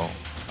 now. So.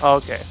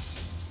 Okay.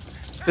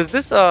 Does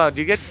this do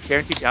you get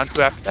guaranteed down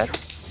 2 after that?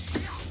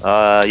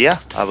 Yeah,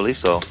 I believe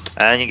so.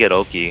 And you get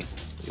Oki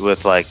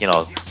with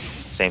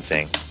same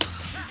thing.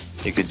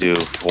 You could do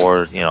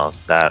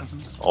that,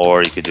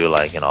 or you could do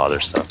other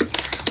stuff.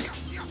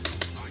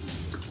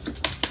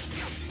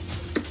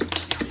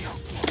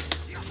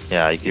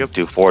 Yeah, you could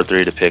do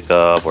 4-3 to pick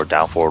up, or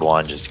down forward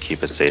 1 just to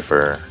keep it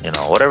safer.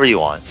 Whatever you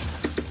want.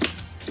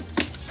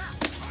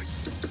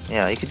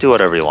 Yeah, you can do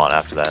whatever you want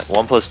after that.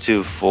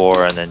 1+2,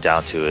 4, and then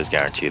down 2 is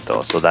guaranteed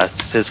though. So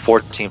that's his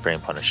 14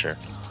 frame punisher.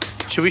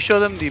 Should we show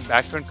them the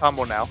back turn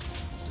combo now?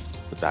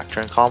 The back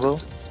turn combo?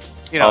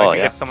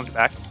 Get someone's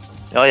back.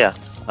 Oh yeah.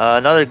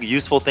 Another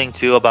useful thing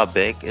too about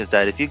Baek is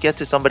that if you get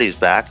to somebody's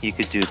back, you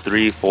could do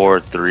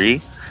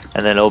 3-4-3,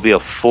 and then it'll be a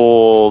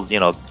full,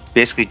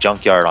 basically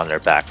junkyard on their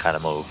back kind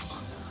of move.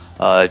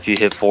 If you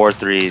hit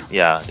 4-3,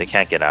 yeah, they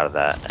can't get out of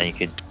that, and you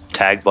can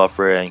tag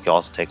buffer it, and you can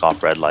also take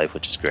off red life,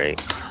 which is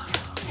great.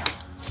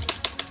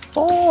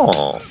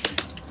 Oh,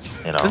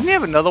 Doesn't he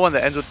have another one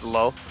that ends with the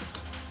low?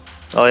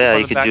 Oh yeah,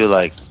 you could do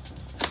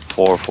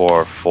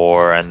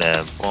 4-4-4, and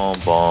then boom,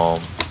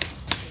 boom.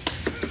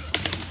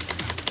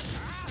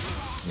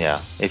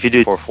 Yeah, if you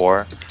do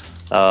 4-4,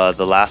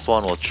 the last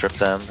one will trip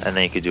them, and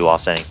then you could do all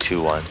standing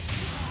 2-1.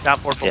 Down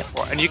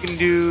 4-4-4, and you can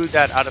do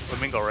that out of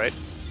Flamingo, right?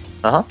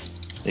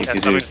 You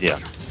could do, yeah.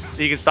 So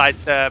So you can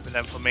sidestep and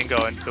then flamingo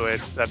into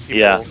it. That people,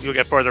 Yeah. you'll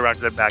get further around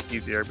to the back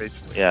easier,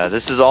 basically. Yeah,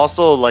 this is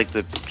also like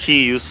the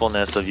key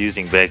usefulness of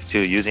using Baek too,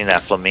 using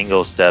that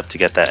flamingo step to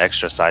get that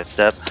extra side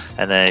step.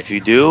 And then if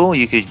you do,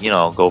 you could,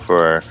 go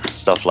for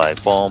stuff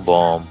like boom,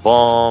 boom,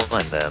 boom,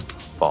 and then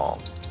boom.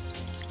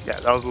 Yeah,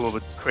 that was a little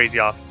bit crazy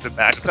off to the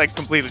back, like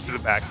completely to the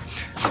back.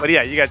 But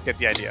yeah, you guys get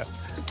the idea.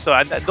 So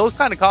and those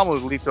kind of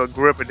combos lead to a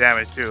grip of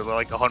damage too,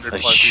 like 100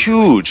 It's plus.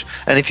 huge.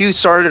 And if you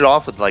started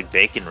off with like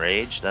Bacon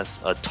Rage,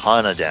 that's a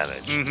ton of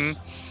damage. Mm-hmm.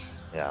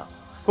 Yeah.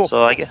 Cool.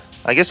 So I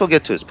guess we'll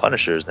get to his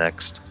Punishers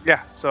next.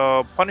 Yeah.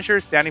 So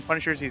Punishers, Danny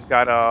Punishers, he's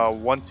got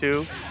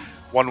 1-2,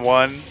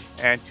 1-1,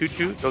 and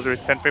 2-2. Those are his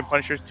 10 frame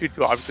Punishers.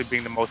 2-2 obviously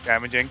being the most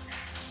damaging.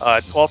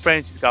 12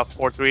 frames, he's got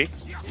 4-3.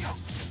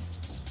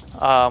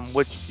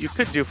 Which you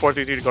could do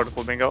 4-3-3 to go to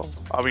Flamingo.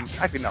 I mean,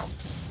 actually no.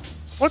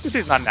 4-3-3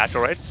 is not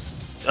natural, right?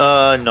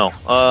 No.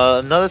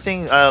 Another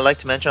thing I'd like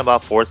to mention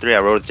about 4-3, I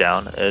wrote it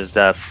down, is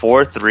that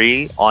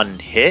 4-3 on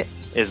hit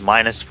is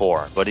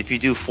 -4. But if you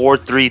do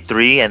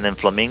 4-3-3 and then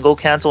Flamingo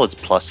cancel, it's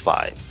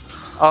 +5.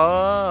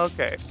 Oh,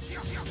 okay.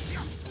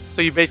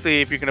 So you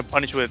basically, if you're going to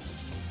punish with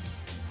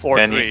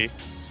 4-3.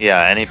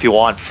 Yeah, and if you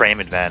want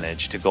frame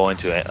advantage to go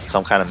into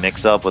some kind of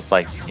mix-up with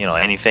like,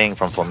 anything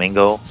from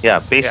Flamingo,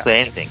 basically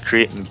anything.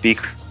 Be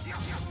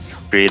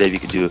creative. You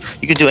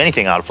can do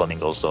anything out of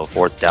Flamingo. So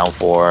fourth down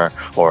 4,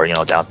 or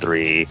down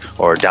 3,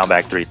 or down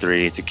back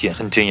 3-3 to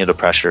continue the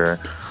pressure.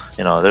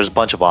 There's a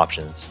bunch of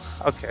options.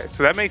 Okay,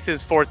 so that makes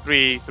his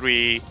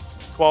 4-3-3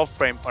 12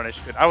 frame punish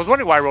good. I was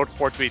wondering why I wrote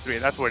 4-3-3.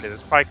 That's what it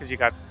is. Probably because you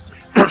got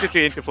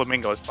 4-3-3 into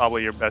Flamingo is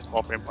probably your best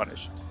 12 frame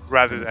punish,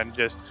 rather than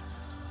just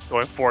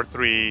going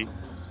 4-3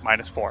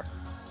 -4.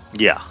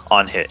 Yeah,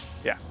 on hit.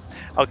 Yeah.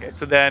 Okay,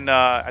 so then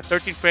at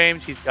 13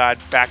 frames, he's got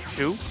back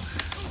 2.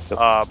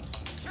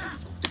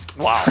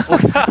 Wow.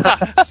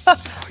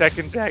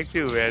 Second back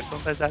 2, man.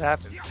 Sometimes that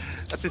happens.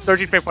 That's his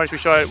 13 frame punish.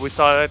 We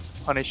saw it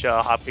punish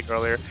hop kick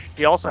earlier.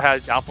 He also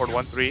has down forward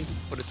 1-3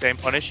 for the same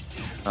punish,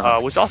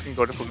 which also can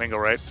go to Flamingo,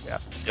 right? Yeah.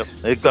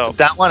 Yep. So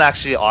that one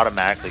actually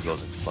automatically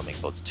goes into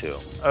Flamingo too.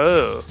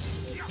 Oh,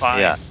 fine.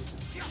 Yeah.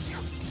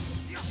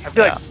 I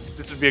feel like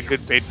this would be a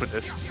good bait for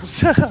this.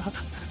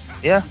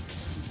 Yeah.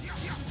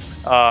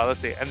 Let's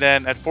see. And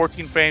then at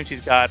 14 frames,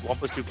 he's got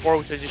 1+2, 4,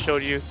 which I just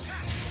showed you.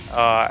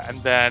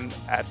 And then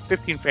at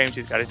 15 frames,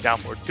 he's got his down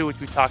forward 2, which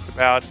we talked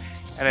about.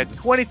 And at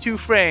 22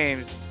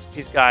 frames,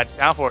 he's got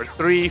down forward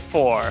 3,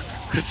 4.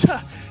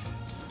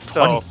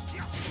 So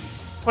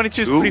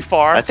 22 is pretty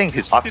far. I think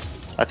his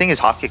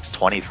hop kick's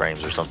 20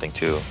 frames or something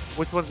too.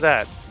 Which one's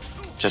that?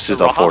 Just as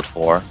a forward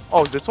 4.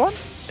 Oh, this one?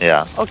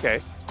 Yeah.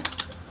 Okay.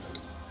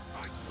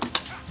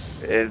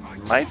 It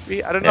might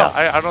be. I don't know.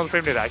 I don't know the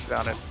frame data actually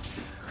on it.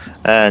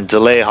 And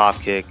delay hop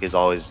kick is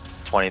always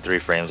 23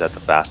 frames at the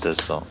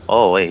fastest. So,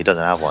 oh wait, he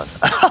doesn't have one.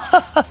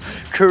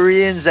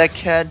 Koreans that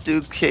can't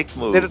do kick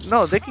moves.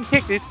 No, they can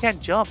kick. They just can't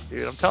jump,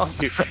 dude. I'm telling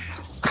you.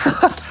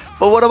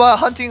 But what about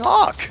hunting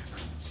hawk?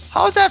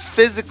 How is that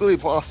physically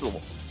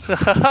possible?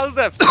 How's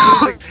that?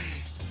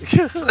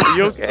 Are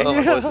you okay? Oh,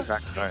 my voice is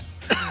cracked. Sorry.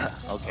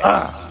 Okay.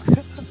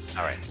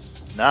 All right.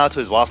 Now to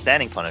his while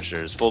standing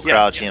punishers. Full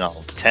crouch,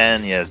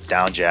 10. He has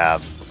down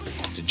jab,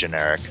 to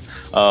generic.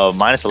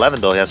 -11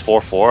 though, he has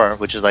 4-4,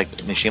 which is like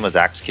Mishima's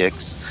axe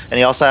kicks, and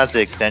he also has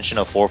the extension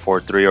of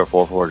 4-4-3 or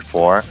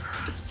 4-4-4,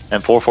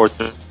 and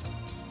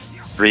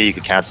 4-4-3 you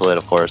could cancel it,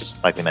 of course,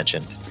 like we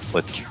mentioned.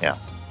 With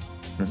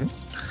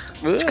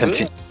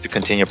to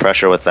continue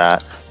pressure with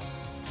that.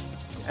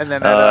 And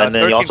then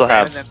you also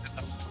have.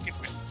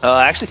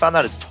 I actually found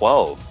out it's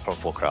 12 from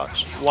full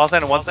crouch. While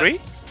standing 1-3?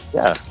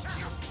 Yeah.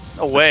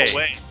 No way.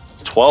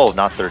 It's 12,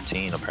 not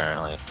 13,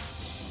 apparently.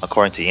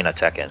 According to Ina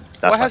Tekken.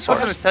 That's my has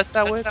something source. to test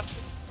that with?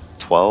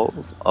 12?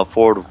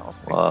 Forward.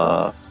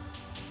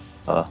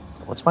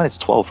 What's mine? It's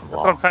 12 from That's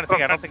what I'm long. trying to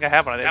think. I don't think I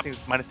have one. I think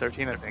it's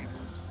 -13, I think.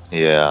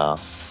 Yeah.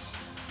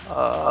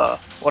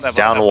 Whatever.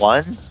 Down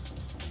 1?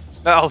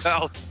 No.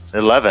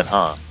 11,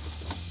 huh?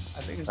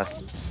 I think it's, That's.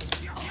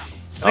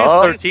 it's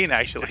 13,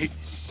 actually.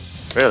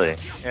 Really?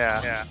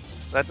 Yeah.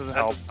 That doesn't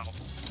help.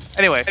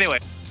 Anyway.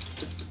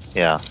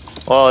 Yeah.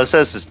 Well, it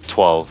says it's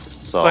 12.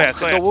 So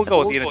We'll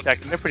go with Ina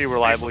Tekken. They're pretty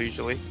reliable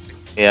usually.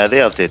 yeah, they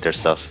update their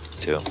stuff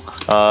too.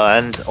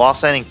 And while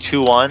standing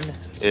 2-1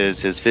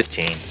 is his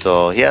 15.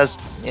 So he has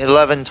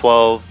 11,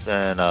 12,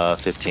 and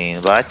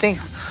 15. But I think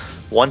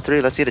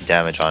 1-3. Let's see the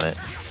damage on it.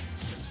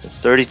 It's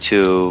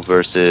 32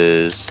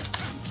 versus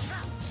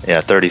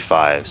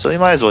 35. So you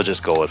might as well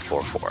just go with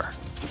 4-4.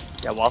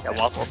 Yeah, while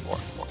 4-4.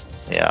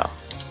 Yeah.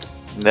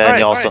 Then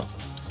you also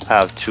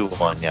have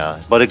 2-1. Yeah,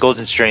 but it goes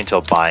in straight into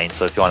a bind.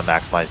 So if you want to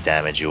maximize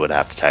damage, you would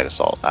have to tag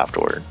assault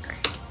afterward.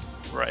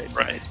 Right.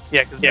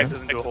 Yeah, because Mike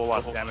doesn't do a whole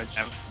lot of damage.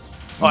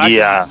 He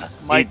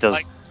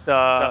does.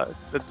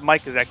 The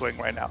mic is echoing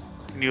right now.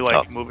 Can you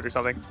move it or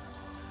something?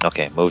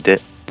 Okay, moved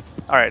it.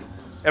 All right,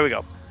 there we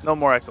go. No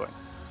more echoing.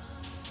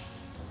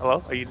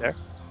 Hello, are you there?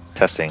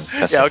 Testing.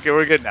 Yeah, okay,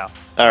 we're good now.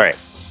 All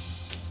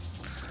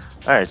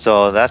right,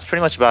 so that's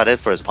pretty much about it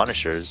for his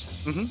punishers.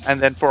 And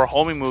then for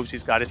homing moves,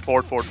 he's got his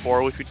forward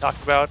 4, which we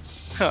talked about.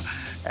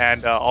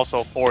 and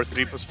also forward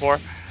 3+4.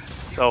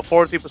 So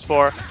forward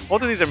 3+4.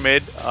 Both of these are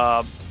mid.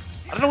 I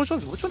don't know which one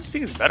do you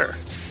think is better?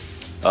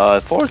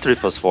 Forward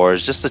 3+4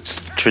 is just a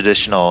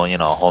traditional, you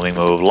know, homing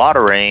move. A lot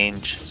of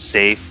range,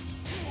 safe.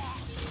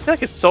 I feel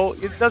like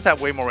it does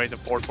have way more range than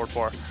forward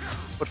 4-4.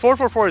 But forward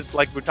 4-4 is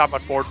like we talked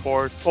about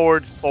forward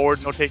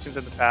notations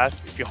in the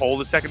past. If you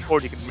hold the second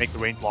forward, you can make the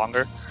range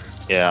longer.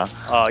 Yeah.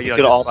 You know,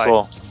 could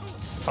also,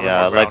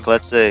 yeah, like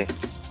let's say,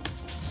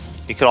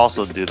 you could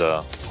also do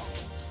the,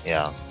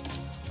 yeah.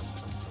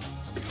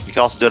 You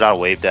can also do it out of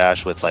wave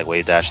dash with like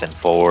wave dash and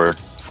forward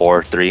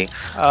 4-3.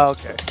 Oh,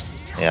 okay.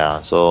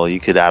 Yeah, so you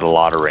could add a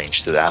lot of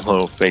range to that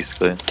move,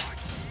 basically.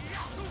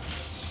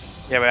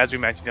 Yeah, but as we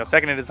mentioned, you know,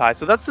 second hit is high.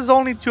 So that's his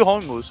only two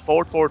homing moves: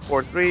 forward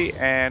 4-3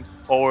 and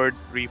forward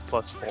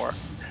 3+4.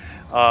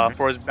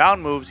 For his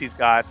bound moves, he's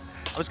got.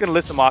 I'm just gonna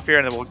list them off here,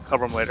 and then we'll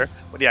cover them later.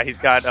 But yeah, he's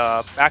got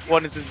back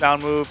 1 is his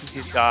bound move.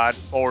 He's got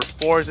forward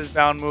 4 is his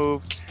bound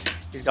move.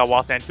 He's got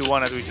wall stand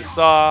 2-1 as we just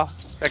saw.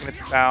 Second is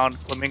bound.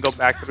 Flamingo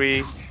back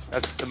 3.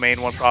 That's the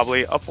main one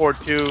probably. Up forward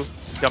 2.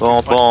 Jumping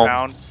punch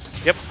bound.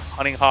 Yep.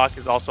 Hunting Hawk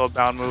is also a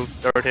bound move.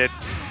 Third hit.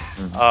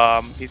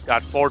 He's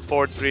got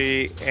forward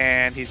 3,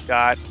 and he's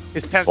got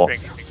his 10th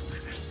string.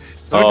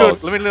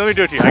 Let me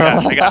do it to you.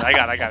 I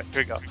got it.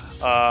 Here we go.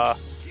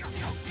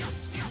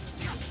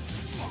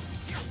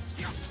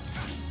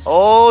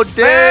 Oh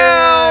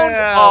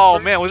damn! Oh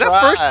man, was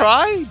that first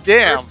try?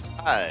 Damn. First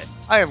try.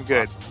 I am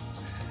good.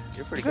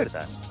 You're pretty good at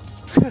that.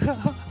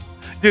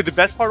 Dude, the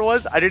best part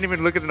was I didn't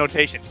even look at the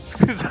notation.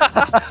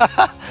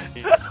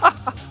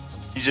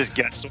 You just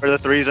guessed where the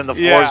 3s and the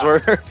 4s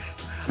were.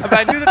 I mean,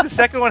 I knew that the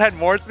second one had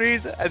more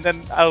 3s, and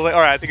then I was like,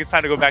 all right, I think it's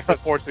time to go back to the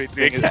 4-3.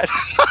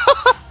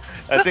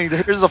 I think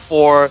there's a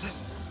 4.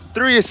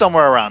 3 is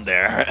somewhere around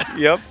there.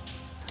 Yep.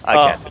 I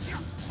can't.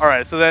 All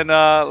right, so then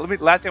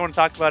last thing I want to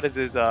talk about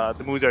is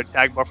the moves that are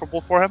tag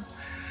bufferable for him.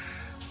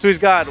 So he's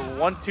got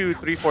 1, 2,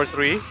 3, 4,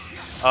 3.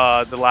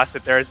 The last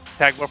hit there is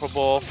tag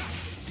bufferable.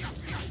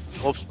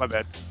 Oops, my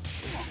bad.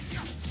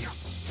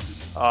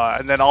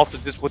 And then also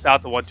just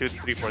without the 1, 2,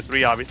 3, 4,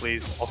 3, obviously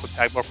he's also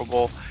tag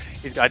bufferable.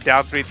 He's got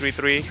down 3, 3,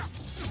 3.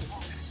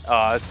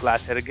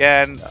 Last hit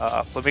again.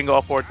 Flamingo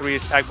up 4, 3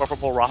 is tag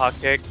bufferable. Raha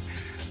kick.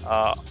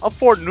 Up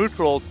 4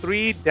 neutral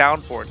 3,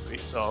 down 4, 3.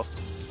 So.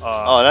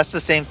 Oh, that's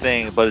the same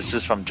thing, but it's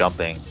just from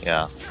jumping.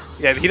 Yeah.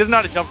 Yeah, he doesn't know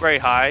how to jump very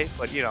high,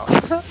 but you know.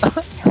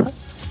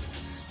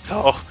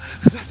 So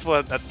that's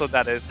what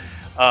that is.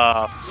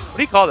 What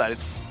do you call that?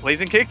 It's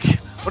blazing kick.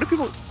 What do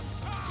people?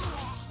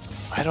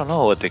 I don't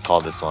know what they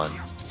call this one.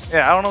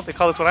 Yeah, I don't know what they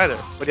call this one either.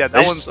 But yeah,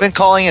 They've just been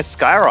calling it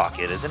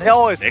Skyrocket, isn't it?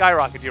 Oh, it's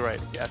Skyrocket. You're right.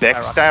 Yeah,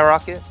 Baek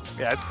Skyrocket.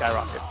 Yeah, it's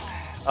Skyrocket.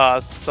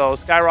 So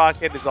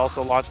Skyrocket is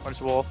also launch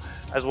punchable,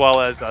 as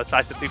well as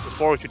size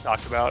 3+4, which we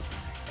talked about,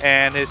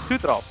 and his two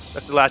throw.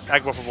 That's the last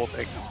tag bufferable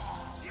thing.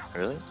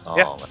 Really? Oh,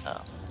 yeah.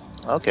 Wow.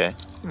 Okay.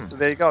 So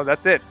there you go.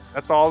 That's it.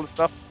 That's all the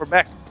stuff for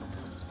Baek.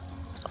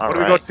 What do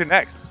we go to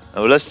next?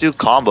 Oh, let's do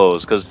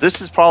combos, because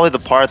this is probably the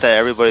part that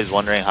everybody's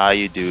wondering how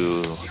you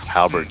do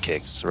halberd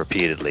kicks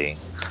repeatedly.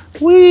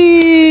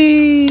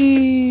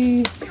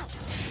 Whee!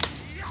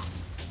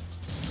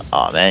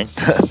 Aw, man.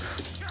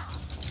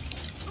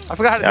 I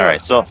forgot how to do it.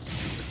 Alright, so...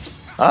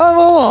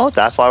 well,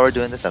 that's why we're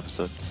doing this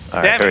episode.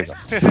 Alright, here we go.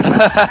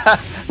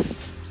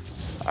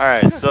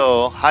 Alright,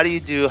 so how do you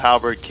do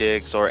halberd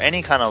kicks, or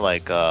any kind of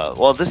like...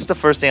 well, this is the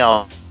first thing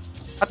I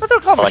thought they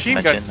were called like to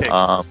machine gun mention.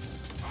 kicks.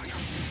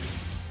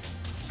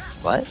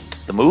 What?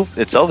 The move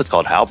itself is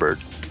called halberd.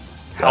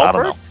 Halberd? I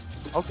don't know.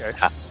 Okay.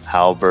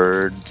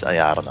 Halberds.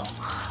 Yeah, I don't know.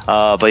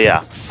 But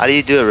yeah, how do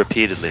you do it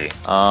repeatedly?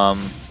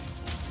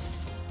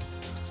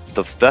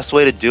 The best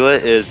way to do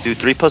it is do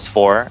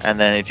 3+4, and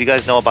then if you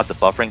guys know about the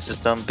buffering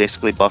system,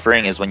 basically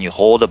buffering is when you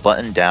hold a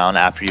button down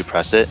after you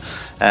press it,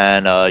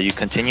 and you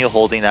continue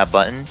holding that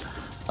button.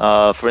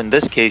 For in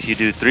this case, you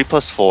do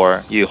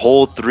 3+4, you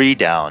hold 3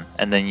 down,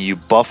 and then you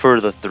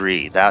buffer the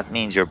 3. That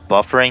means you're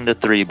buffering the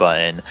 3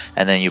 button,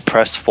 and then you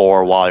press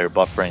 4 while you're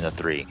buffering the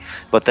 3.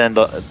 But then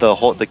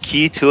the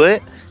key to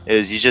it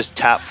is you just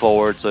tap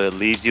forward, so it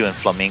leaves you in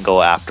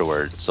flamingo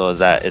afterward. So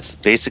that it's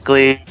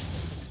basically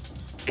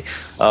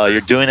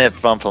you're doing it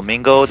from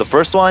flamingo. The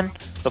first one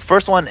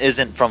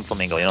isn't from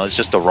flamingo. You know, it's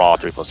just a raw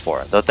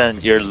 3+4. But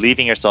then you're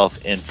leaving yourself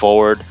in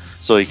forward,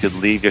 so you could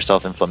leave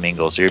yourself in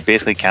flamingo. So you're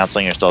basically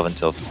canceling yourself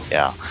until,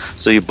 yeah.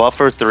 So you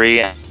buffer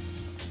 3, and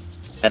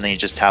then you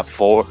just tap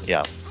 4,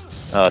 yeah.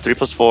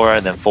 3+4,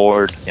 and then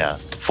forward, yeah.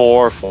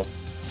 4,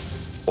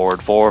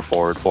 forward,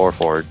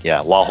 forward,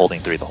 yeah, while holding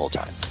 3 the whole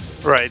time.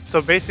 Right,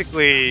 so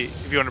basically,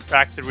 if you want to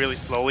practice it really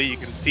slowly, you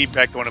can see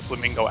Baek going to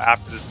flamingo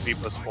after the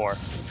 3+4.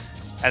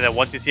 And then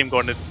once you see him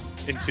going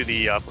into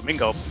the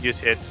flamingo, you just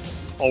hit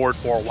forward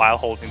 4 while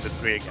holding the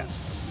 3 again.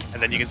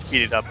 And then you can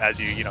speed it up as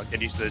you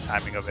get used to the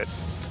timing of it.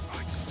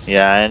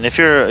 Yeah, and if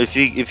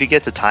you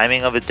get the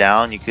timing of it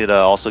down, you could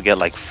also get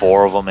like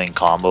 4 of them in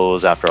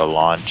combos after a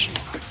launch.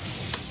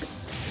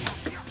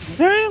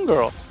 Damn,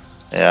 girl.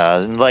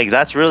 Yeah, and like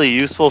that's really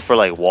useful for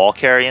like wall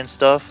carry and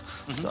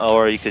stuff.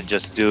 Or you could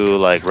just do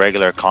like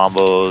regular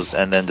combos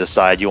and then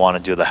decide you want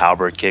to do the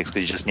halberd kicks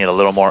because you just need a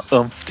little more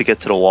oomph to get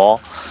to the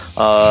wall.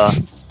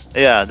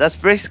 Yeah, that's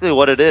basically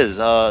what it is.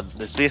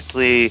 It's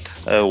basically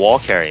wall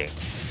carrying.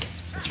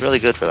 It's really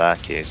good for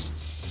that case.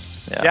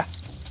 Yeah.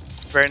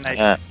 Very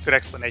nice. Good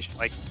explanation,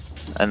 Mike.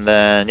 And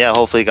then, yeah,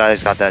 hopefully you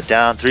guys got that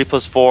down. 3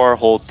 plus 4,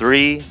 hold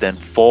 3, then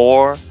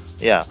 4.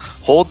 Yeah,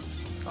 hold.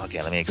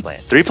 Okay, let me explain.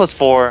 3 plus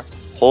 4,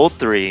 hold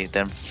 3,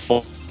 then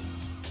 4.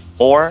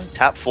 4,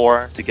 tap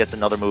 4 to get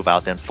another move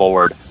out, then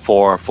forward,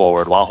 4,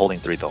 forward, while holding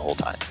 3 the whole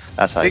time.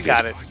 That's how you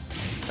got it.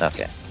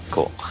 Okay,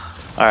 cool.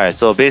 Alright,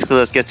 so basically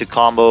let's get to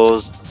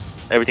combos.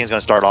 Everything's going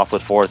to start off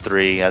with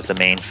 4-3 as the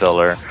main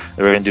filler.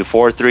 We're going to do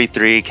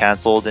 4-3-3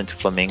 canceled into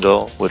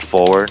Flamingo with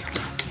forward.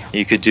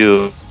 You could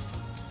do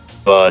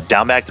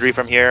down back 3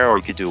 from here, or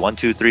you could do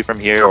 1-2-3 from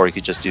here, or you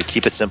could just do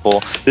keep it simple.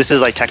 This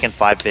is like Tekken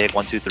 5 big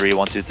 1-2-3,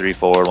 1-2-3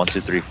 forward,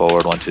 1-2-3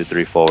 forward,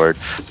 1-2-3 forward.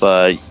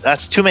 But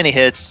that's too many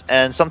hits,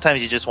 and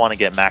sometimes you just want to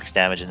get max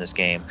damage in this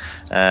game,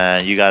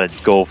 and you got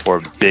to go for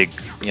big,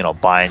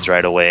 binds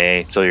right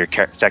away, so your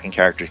second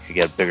character could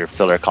get bigger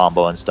filler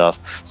combo and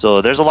stuff.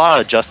 So there's a lot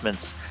of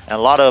adjustments and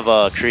a lot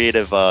of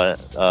creative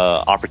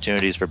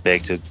opportunities for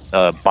Big to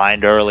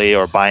bind early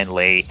or bind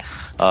late.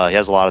 He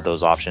has a lot of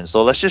those options.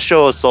 So let's just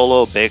show a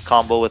solo big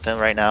combo with him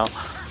right now.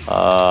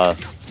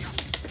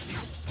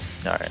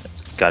 Alright,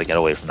 gotta get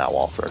away from that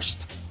wall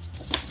first.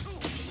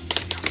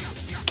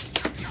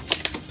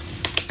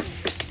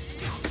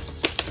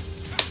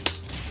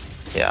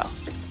 Yeah.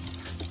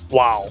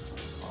 Wow.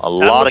 A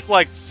lot of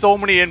like so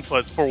many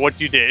inputs for what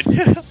you did.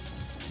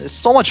 It's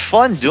so much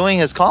fun doing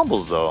his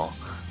combos though.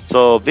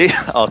 So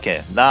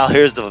okay, now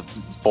here's the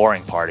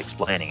boring part,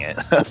 explaining it.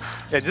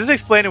 Yeah, just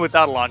explain it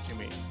without launching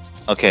me.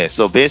 Okay,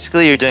 so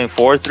basically you're doing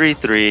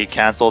 4-3-3,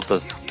 cancel the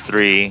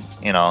 3,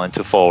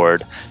 into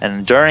forward.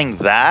 And during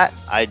that,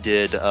 I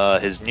did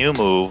his new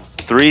move,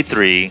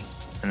 3-3,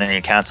 and then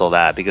you cancel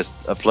that because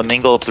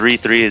Flamingo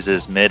 3-3 is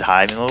his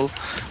mid-high move.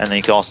 And then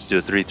you can also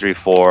do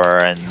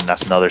 3-3-4, and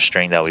that's another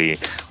string that we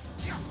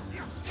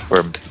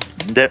were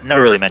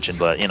never really mentioned,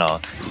 but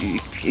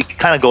it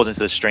kind of goes into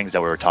the strings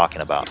that we were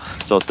talking about.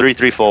 So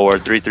 3-3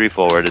 forward, 3-3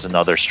 forward is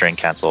another string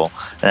cancel.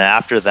 And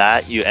after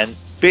that, you end.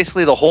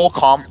 Basically, the whole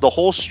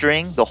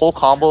string, the whole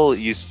combo,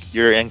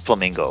 you're in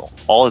Flamingo.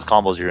 All his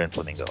combos, you're in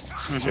Flamingo.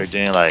 So you're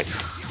doing like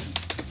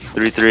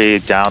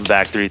 3-3, down,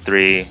 back,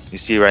 3-3. You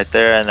see right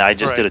there, and I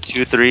just did a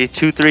 2-3.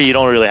 2-3, you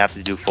don't really have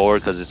to do forward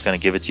because it's going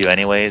to give it to you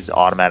anyways.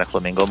 Automatic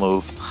Flamingo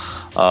move.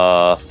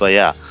 But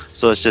yeah,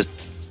 so it's just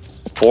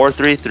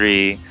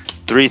 4-3-3,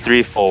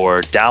 3-3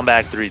 forward, down,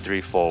 back,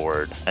 3-3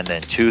 forward, and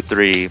then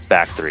 2-3,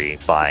 back 3,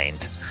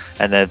 bind.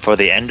 And then for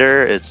the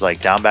ender, it's like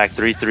down, back,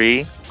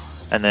 3-3.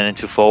 And then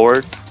into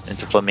forward,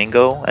 into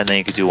Flamingo, and then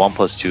you could do 1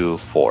 plus 2,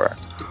 4.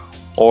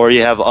 Or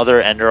you have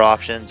other ender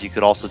options. You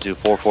could also do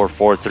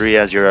 4-4-4-3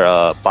 as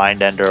your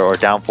bind ender, or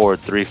down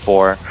forward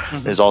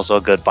 3-4 is also a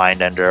good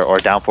bind ender, or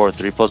down forward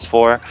 3 plus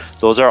 4.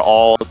 Those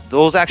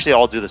actually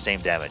all do the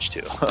same damage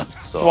too.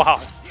 So wow.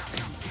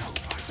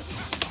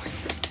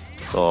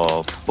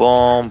 So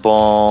boom,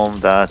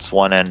 boom. That's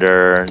one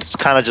ender. It's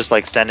kind of just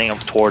like sending them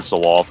towards the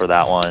wall for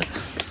that one.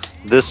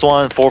 This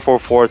one,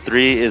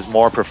 4-4-4-3, is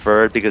more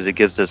preferred because it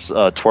gives this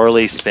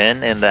twirly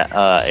spin in the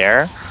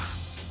air.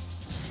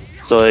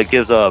 So it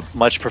gives a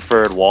much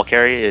preferred wall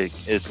carry.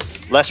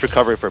 It's less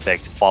recovery for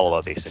Baek to follow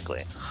up,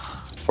 basically,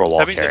 for a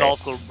wall carry. That means it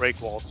also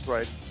break walls,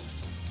 right?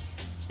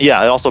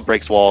 Yeah, it also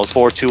breaks walls.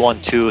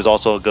 4-2-1-2 is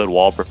also a good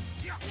wall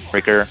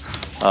breaker.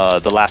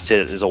 The last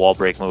hit is a wall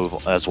break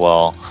move as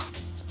well.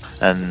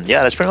 And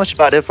yeah, that's pretty much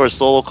about it for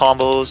solo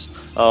combos.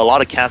 A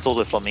lot of cancels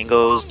with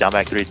Flamingos, down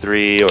back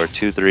 3-3 or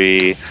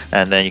 2-3,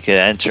 and then you can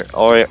enter,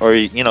 or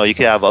you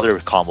can have other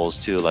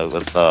combos too, like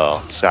with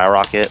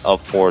Skyrocket up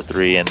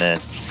 4-3 and then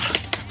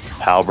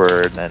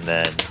Halberd, and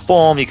then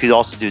boom, you could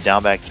also do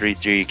down back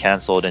 3-3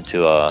 canceled into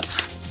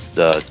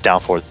the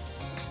down 4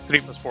 3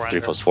 plus 4 3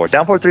 plus 4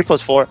 down 4 3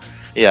 plus 4.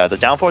 Yeah, the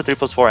down 4 3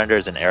 plus 4 ender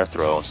is an air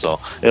throw, so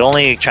it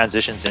only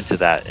transitions into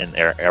that in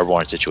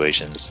airborne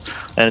situations.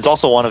 And it's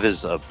also one of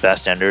his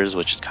best enders,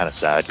 which is kind of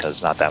sad because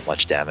it's not that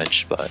much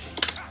damage, but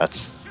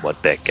that's what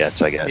Baek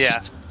gets, I guess.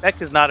 Yeah,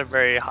 Baek is not a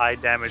very high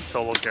damage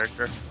solo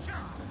character.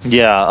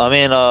 Yeah, I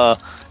mean,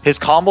 his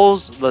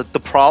combos, the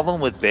problem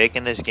with Baek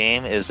in this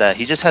game is that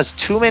he just has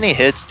too many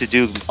hits to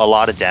do a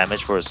lot of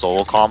damage for his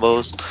solo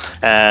combos.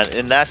 And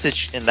in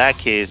that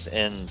case,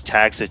 in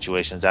tag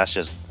situations, that's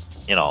just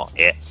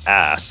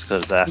ass,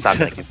 because that's not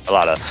going to give a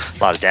lot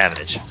of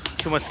damage.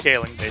 Too much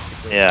scaling,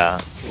 basically. Yeah,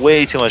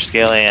 way too much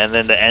scaling, and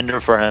then the ender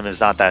for him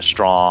is not that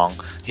strong.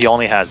 He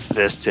only has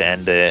this to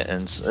end it,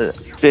 and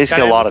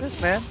basically a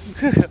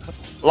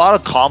lot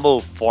of combo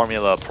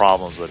formula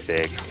problems with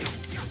Baek.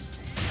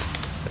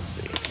 Let's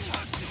see.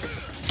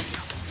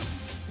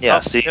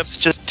 Yeah, it's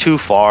just too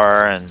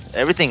far, and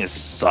everything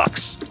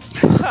sucks.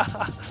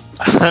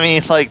 I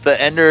mean, like, the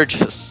ender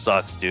just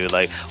sucks, dude.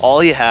 Like, all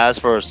he has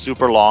for a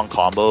super long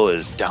combo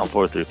is down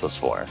 4 3 plus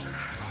 4.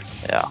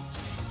 Yeah.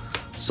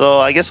 So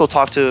I guess we'll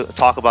talk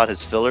about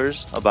his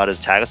fillers, about his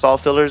tag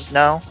assault fillers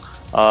now.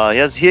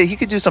 He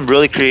could do some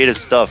really creative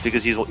stuff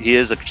because he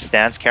is a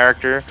stance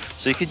character,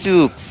 so he could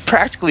do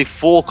practically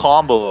full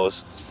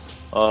combos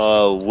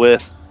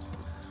with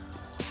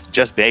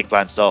just Baek by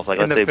himself. Like,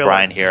 let's say filler.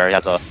 Brian here, he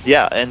has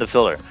in the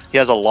filler. He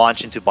has a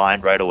launch into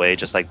bind right away,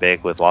 just like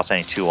Baek with Lost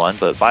Ending 2-1.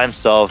 But by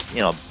himself,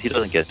 he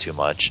doesn't get too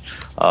much.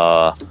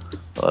 Well,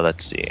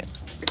 let's see.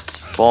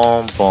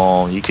 Boom,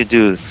 boom. You could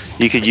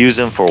use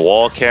him for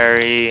wall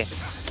carry,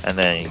 and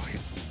then you could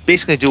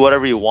basically do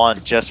whatever you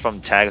want just from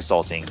tag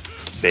assaulting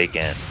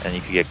Bacon, and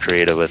you could get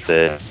creative with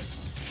it.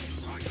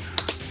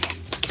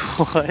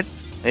 What?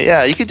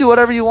 Yeah, you could do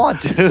whatever you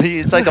want, dude.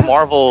 It's like a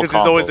Marvel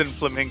Because he's always in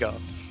Flamingo.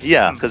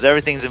 Yeah, because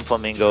everything's in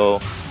Flamingo.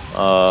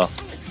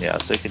 Yeah,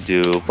 so you can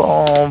do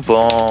boom,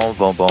 boom,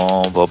 boom,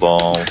 boom, boom,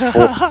 boom.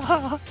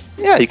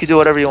 Yeah, you can do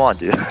whatever you want,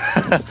 dude.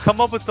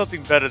 Come up with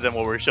something better than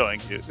what we're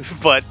showing you.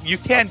 But you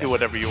can do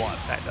whatever you want,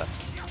 kinda.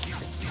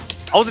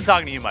 I wasn't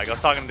talking to you, Mike. I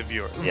was talking to the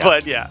viewer. Yeah.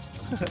 But yeah.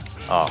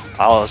 Oh,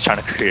 I was trying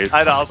to create.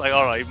 I know. I was like,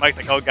 all right. Mike's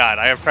like, oh god,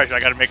 I have pressure. I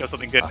got to make up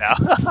something good now.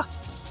 I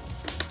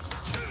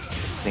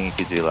think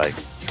you could do like.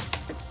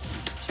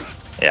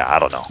 Yeah, I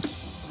don't know.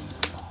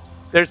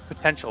 There's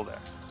potential there.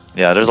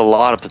 Yeah, there's a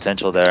lot of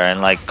potential there,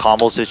 and like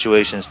combo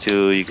situations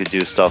too. You could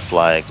do stuff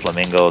like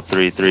Flamingo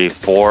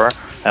 3-3-4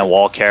 and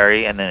wall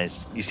carry, and then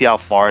you see how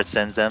far it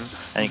sends them,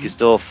 and you can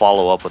still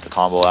follow up with the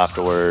combo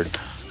afterward.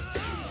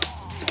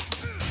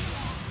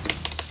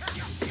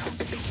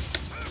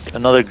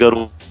 Another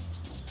good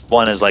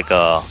one is like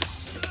a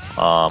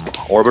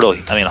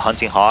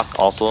hunting hawk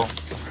also.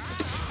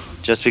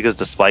 Just because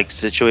the spike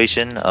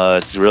situation,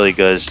 it's really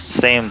good.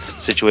 Same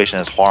situation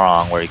as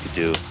Hwarang, where you could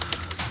do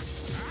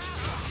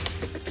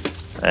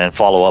and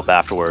follow up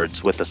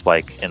afterwards with the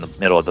spike in the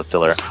middle of the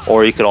filler.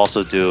 Or you could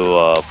also do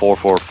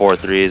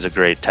 4-4-4-3 is a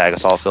great tag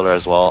assault filler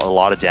as well. A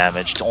lot of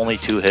damage, only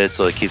 2 hits,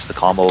 so it keeps the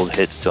combo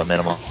hits to a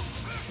minimum.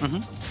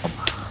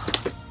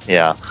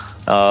 Yeah,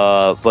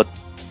 but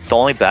the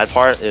only bad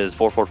part is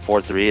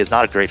 4-4-4-3 is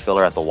not a great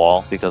filler at the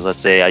wall, because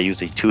let's say I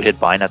use a 2-hit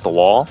bind at the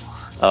wall,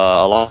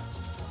 a lot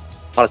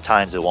of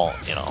times it won't,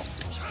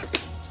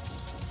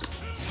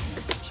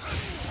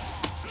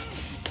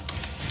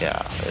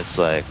 Yeah, it's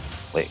like,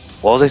 wait,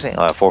 what was I saying?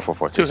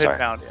 4-4-4-3, sorry. 2-hit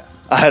bound, yeah.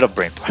 I had a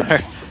brain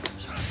fart.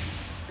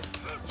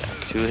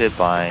 2-hit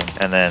bind,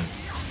 and then,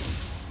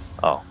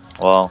 oh,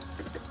 well,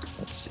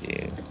 let's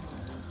see.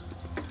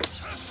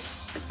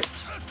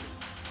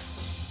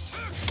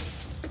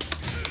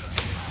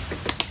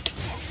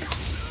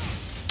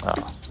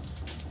 Oh.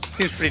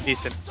 Seems pretty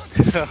decent.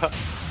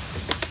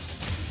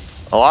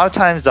 A lot of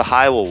times the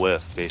high will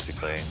whiff,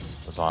 basically.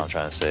 That's what I'm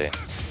trying to say.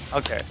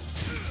 Okay.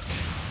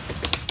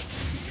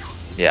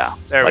 Yeah,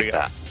 there like we go.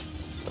 That.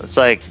 It's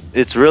like,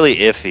 it's really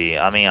iffy.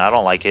 I mean, I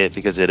don't like it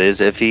because it is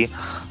iffy.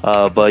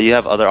 But you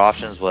have other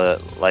options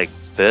with, like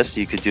this.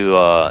 You could do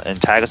in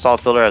tag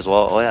assault filler as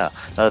well. Oh yeah,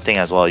 another thing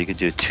as well. You could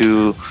do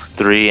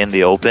 2-3 in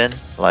the open,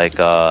 like,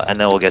 and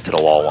then we'll get to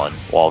the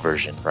wall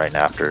version right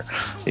after.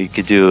 You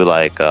could do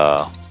like,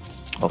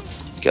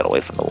 get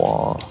away from the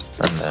wall,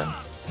 and then,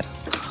 yeah.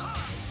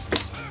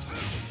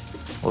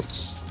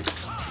 Whoops.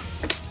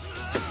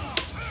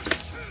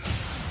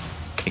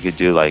 You could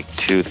do like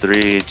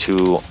 2-3,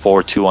 2-4,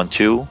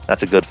 2-1-2.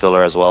 That's a good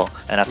filler as well.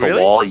 And at the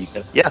wall, you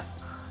can, yeah,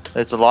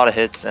 it's a lot of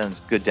hits and it's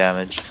good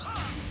damage.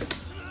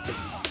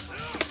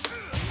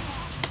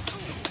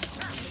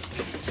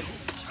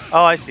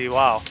 Oh, I see.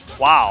 Wow.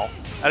 Wow.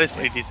 That is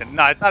pretty decent.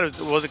 No, I thought it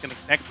wasn't going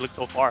to connect. It looked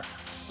so far.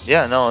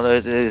 Yeah, no,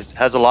 it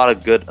has a lot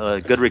of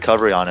good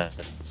recovery on it.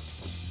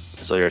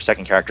 So your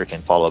second character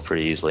can follow up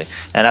pretty easily.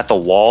 And at the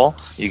wall,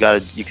 you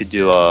could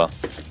do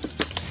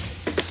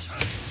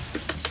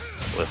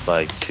with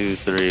like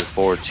 2-3,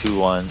 4,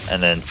 2-1,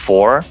 and then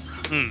 4.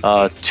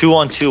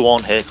 2-1-2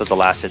 won't hit because the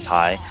last hit's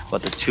high,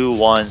 but the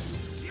 2-1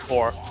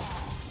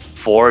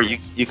 4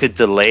 you could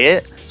delay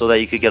it so that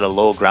you could get a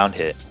low ground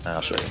hit. And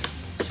I'll show you.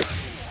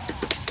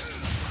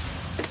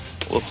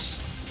 Whoops.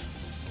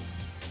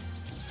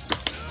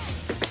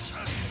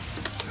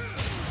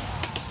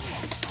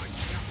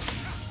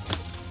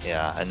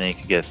 Yeah, and then you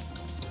could get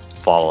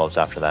follow-ups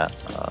after that.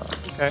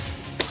 Okay.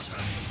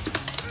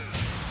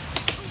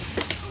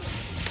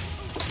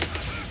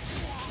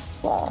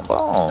 Boom,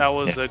 boom. That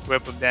was a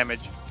grip of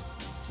damage.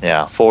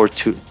 Yeah,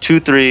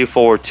 2-3,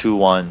 4,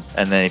 2-1,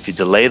 and then if you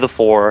delay the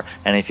 4,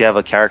 and if you have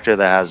a character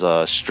that has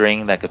a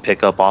string that could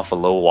pick up off a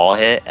low wall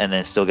hit and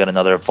then still get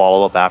another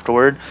follow-up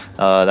afterward,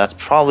 that's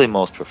probably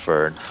most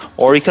preferred.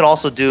 Or you could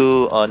also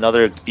do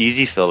another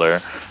easy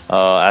filler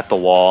at the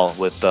wall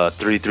with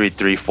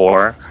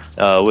 3-3-3-4.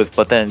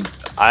 But then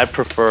I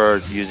prefer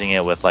using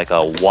it with like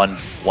a one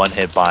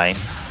hit bind,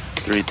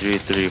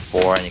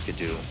 3-3-3-4, and you could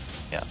do,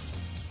 yeah.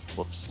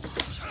 Whoops.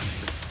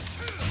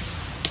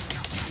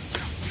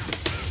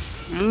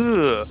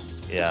 Ugh.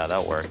 Yeah,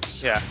 that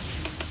works. Yeah.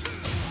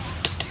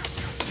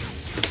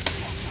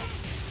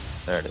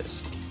 There it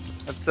is.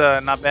 That's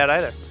not bad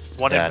either.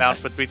 One hit bound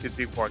for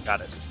 3-3-3-4.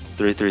 Got it.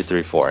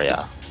 3-3-3-4,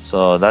 yeah.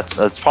 So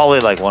that's probably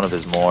like one of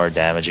his more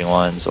damaging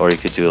ones. Or you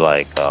could do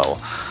like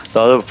The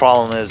other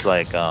problem is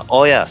like,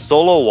 oh yeah,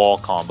 solo wall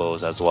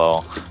combos as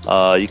well.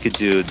 You could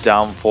do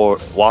down four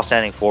while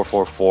standing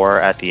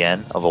 4-4-4 at the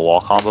end of a wall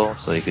combo.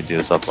 So you could do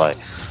stuff like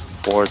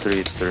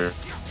 4-3-3.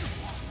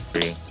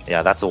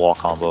 Yeah, that's a wall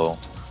combo.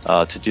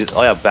 To do,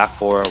 oh yeah, back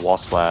four wall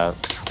splat.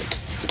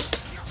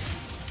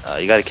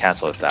 You gotta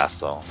cancel it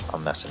fast though.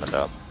 I'm messing it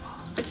up.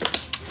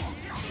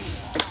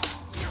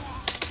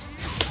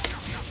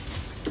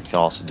 You can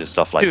also do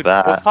stuff like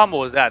that. What combo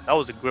was that? That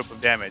was a grip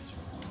of damage.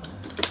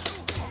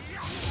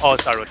 Oh,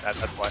 it started with that.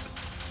 That's why.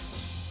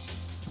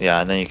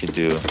 Yeah, and then you could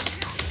do.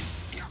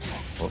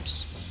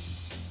 Whoops.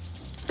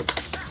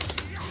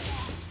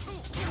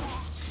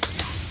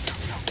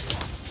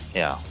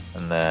 Yeah,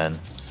 and then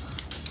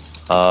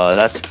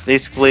that's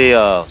basically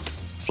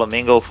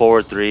flamingo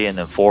forward 3 and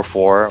then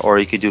 4-4, or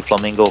you could do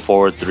flamingo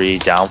forward 3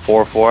 down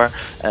 4-4,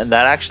 and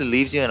that actually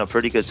leaves you in a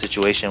pretty good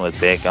situation with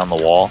Baek on the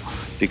wall,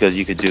 because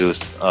you could do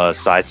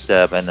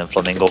sidestep and then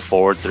flamingo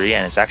forward 3,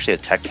 and it's actually a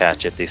tech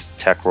catch if they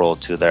tech roll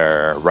to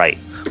their right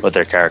with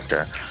their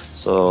character.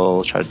 So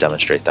we'll try to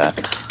demonstrate that.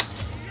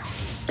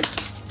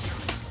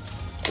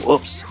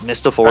 Whoops,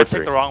 missed the forward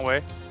 3. The wrong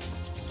way.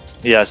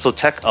 Yeah, so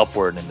tech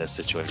upward in this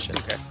situation.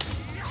 Okay.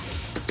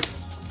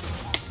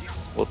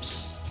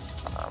 Whoops,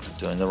 I'm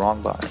doing the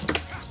wrong button.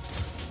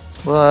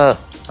 Whoa,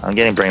 I'm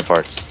getting brain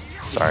farts.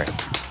 Sorry.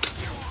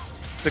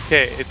 It's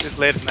okay, it's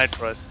late at night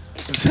for us.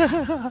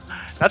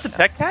 That's a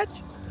tech catch?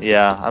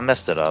 Yeah, I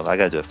messed it up. I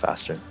gotta do it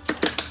faster.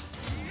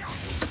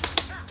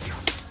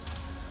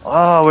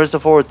 Oh, where's the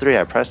forward 3?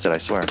 I pressed it, I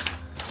swear.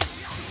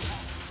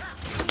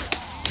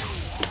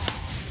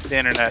 The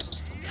internet.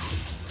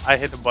 I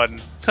hit the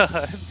button.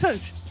 I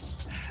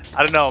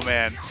don't know,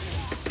 man.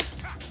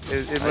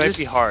 It might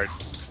be hard.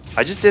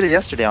 I just did it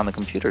yesterday on the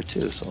computer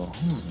too, so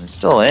it's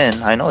still in.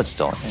 I know it's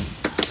still in.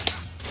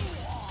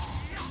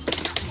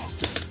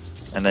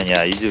 And then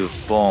yeah, you do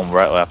boom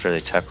right after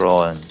they tech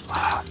roll, and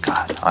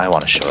God, I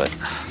want to show it.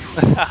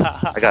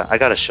 I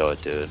gotta show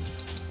it, dude.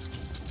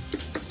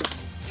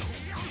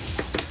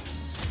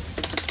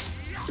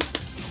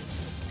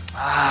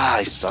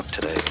 I suck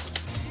today.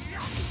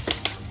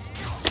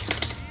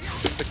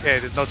 It's okay,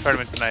 there's no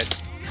tournament tonight.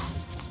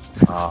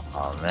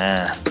 Oh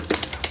man.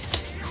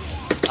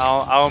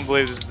 I don't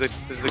believe this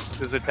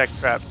is a tech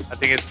trap. I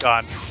think it's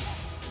gone.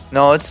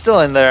 No, it's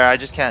still in there. I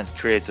just can't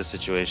create the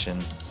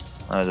situation,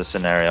 the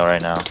scenario right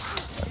now.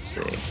 Let's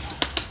see.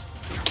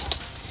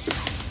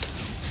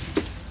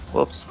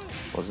 Whoops,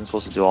 wasn't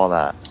supposed to do all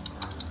that.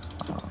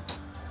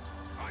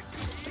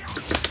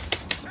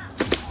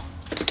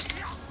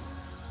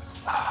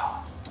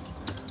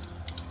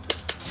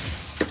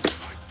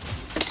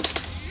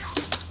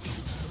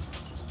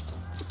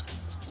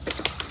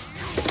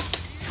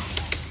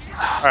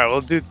 Alright,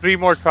 we'll do 3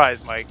 more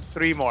tries, Mike.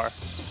 3 more.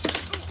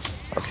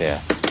 Okay.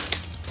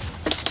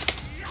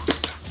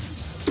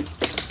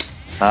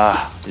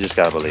 You just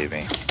gotta believe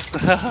me.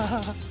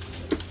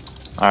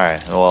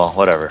 Alright, well,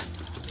 whatever.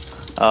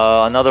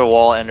 Another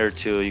wall ender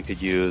too you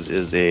could use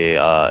is a,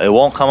 it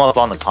won't come up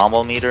on the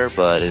combo meter,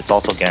 but it's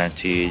also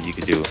guaranteed. You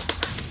could do,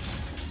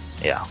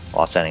 yeah,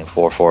 while standing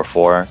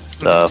 4-4-4.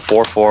 The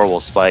 4-4 will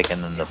spike,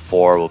 and then the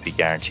 4 will be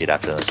guaranteed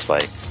after the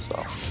spike,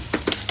 so.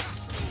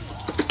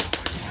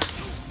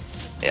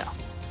 Yeah,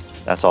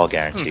 that's all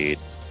guaranteed.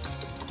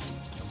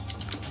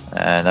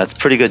 And that's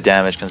pretty good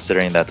damage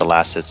considering that the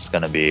last hit's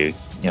going to be,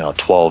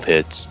 12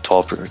 hits,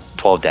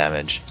 12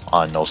 damage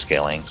on no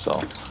scaling, so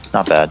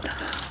not bad.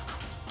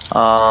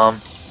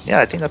 Yeah,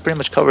 I think that pretty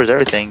much covers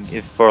everything.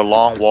 If for a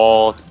long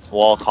wall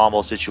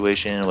combo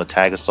situation with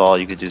tag assault,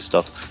 you could do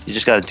stuff. You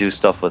just got to do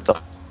stuff with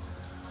down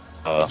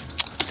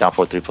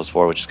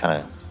 4-3+4, which is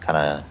kind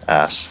of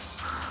ass.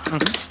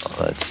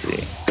 So let's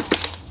see.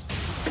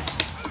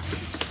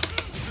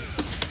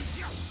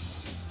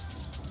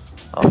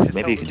 Oh,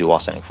 maybe you could do wall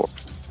standing 4.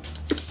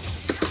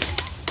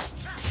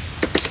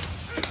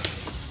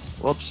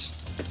 Whoops.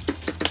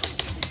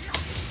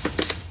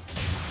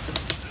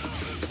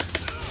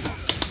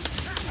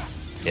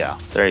 Yeah,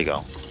 there you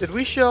go. Did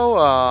we show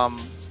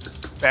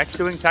Baek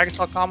doing tag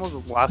assault combos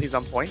while he's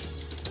on point?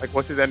 Like,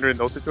 what's his ender in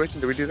those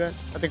situations? Did we do that?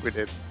 I think we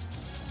did.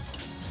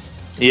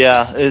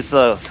 Yeah, it's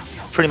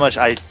pretty much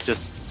I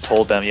just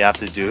told them you have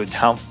to do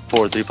down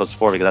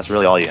 4-3+4 because that's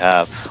really all you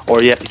have.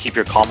 Or you have to keep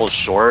your combos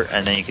short,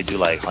 and then you could do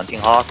like Hunting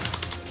Hawk.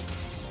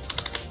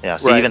 Yeah,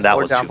 so even that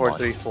was down too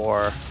much.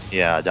 4-3-4.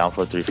 Yeah, down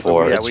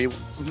 4-3-4.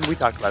 Yeah, we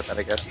talked about that,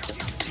 I guess.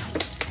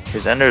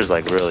 His ender is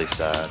like really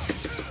sad.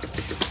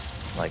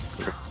 Like,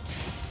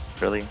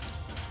 really?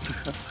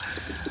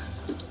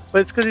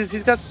 But it's because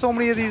he's got so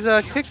many of these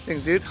kick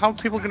things, dude. How are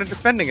people going to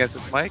defend against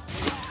this, Mike?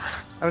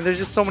 I mean, there's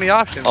just so many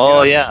options.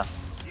 Oh, yeah.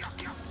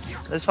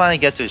 Let's finally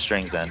get to his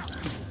strings then.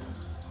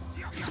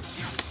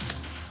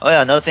 Oh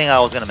yeah, another thing I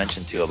was going to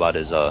mention too about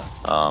his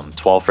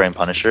 12 frame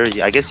Punisher.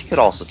 I guess you could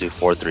also do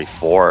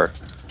 4-3-4.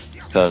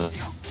 Because,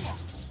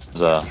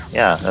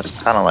 yeah, that's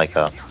kind of like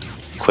a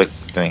quick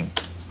thing.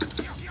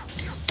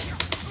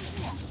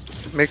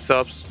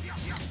 Mix-ups.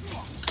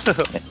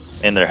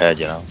 In their head,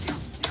 Yeah.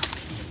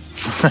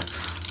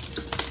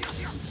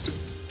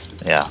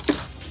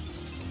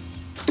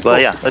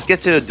 But yeah, let's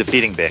get to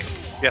defeating Baek.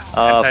 Yes.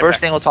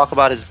 First thing we'll talk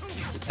about is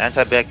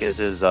anti-Baek is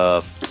his.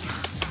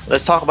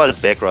 Let's talk about his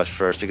Baek rush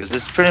first because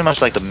this is pretty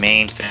much like the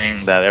main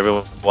thing that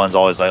everyone's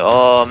always like,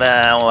 oh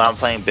man, when I'm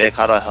playing Baek,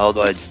 how the hell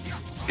do I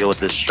deal with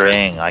this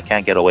string? I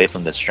can't get away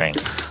from this string.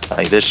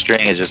 Like this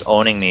string is just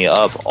owning me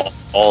up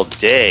all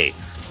day.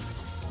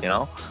 You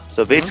know.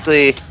 So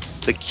basically,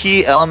 the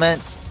key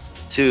element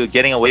to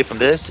getting away from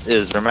this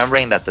is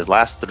remembering that the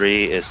last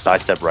 3 is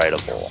sidestep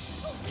rightable.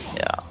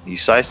 Yeah, you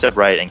sidestep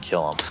right and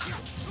kill him.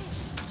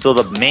 So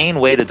the main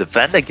way to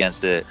defend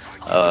against it,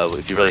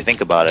 if you really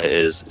think about it,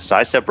 is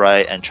sidestep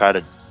right and try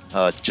to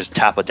just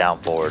tap a down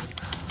forward.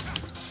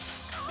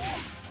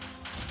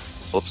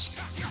 Whoops.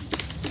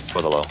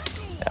 For the low.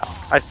 Yeah.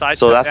 I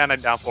sidestep and I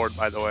down forward,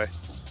 by the way.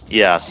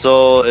 Yeah,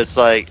 so it's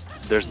like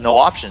there's no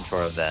option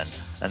for him then.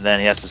 And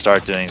then he has to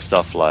start doing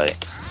stuff like,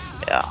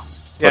 yeah.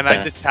 Yeah, and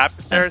I just tapped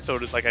it there, so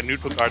it's like a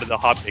neutral guard to the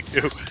hop kick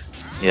too.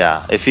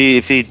 Yeah, if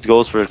he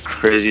goes for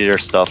crazier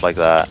stuff like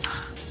that,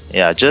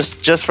 yeah,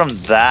 just from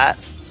that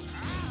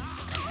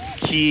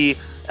key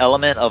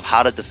element of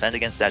how to defend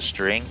against that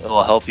string, it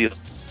will help you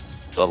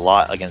a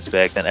lot against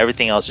Baek. Then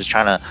everything else is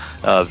trying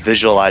to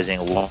visualizing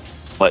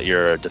what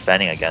you're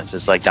defending against.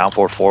 It's like down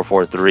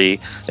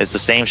 4-4-4-3. It's the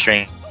same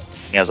string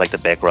as like the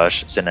Baek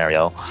rush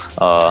scenario.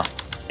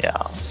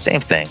 Yeah,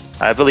 same thing.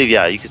 I believe,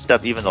 yeah, you can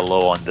step even the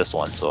low on this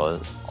one, so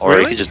or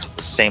you could just do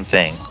the same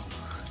thing.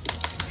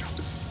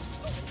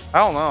 I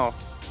don't know.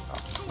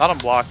 Not on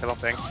block, I don't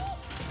think.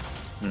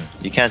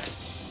 You can't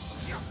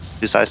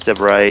do sidestep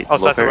right. Oh,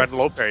 sidestep right,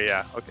 low parry,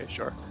 yeah. Okay,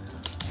 sure.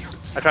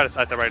 I tried to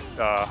sidestep right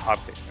hop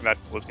kick, and that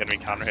was getting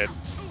me counter hit.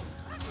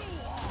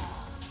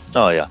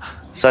 Oh yeah,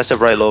 sidestep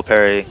right, low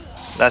parry.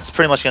 That's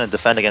pretty much going to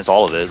defend against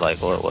all of it. Like,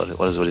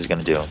 what is he's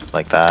going to do?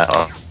 Like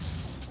that.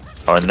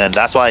 And then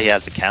that's why he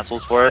has the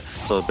cancels for it,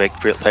 so big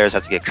players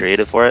have to get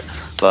creative for it.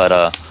 But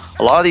a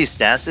lot of these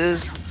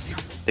stances,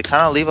 they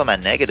kind of leave them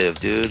at negative,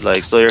 dude.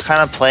 Like, so you're kind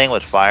of playing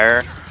with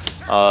fire,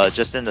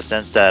 just in the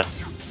sense that,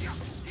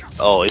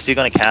 oh, is he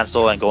going to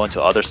cancel and go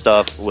into other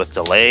stuff with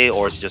delay,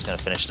 or is he just going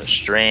to finish the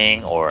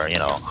string, or, you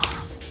know,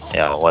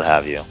 yeah, what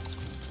have you.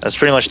 That's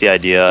pretty much the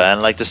idea.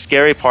 And like the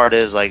scary part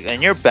is like,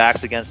 and your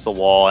back's against the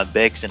wall and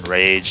Baek's in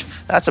rage.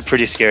 That's a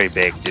pretty scary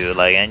Baek, dude.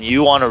 Like, and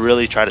you want to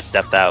really try to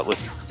step that with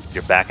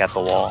your back at the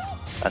wall.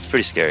 That's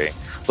pretty scary.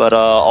 But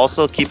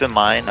also keep in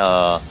mind,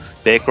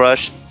 Baek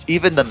rush,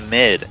 even the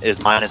mid is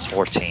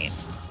 -14.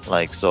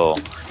 Like, so,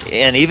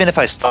 and even if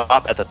I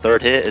stop at the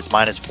 3rd hit, it's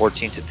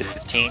 -14 to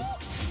 15.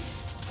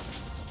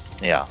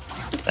 Yeah.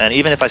 And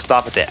even if I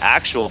stop at the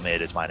actual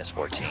mid, it's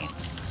 -14.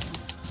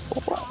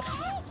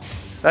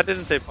 That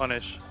didn't say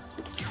punish.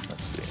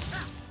 Let's see.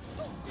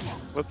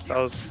 Whoops, that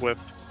was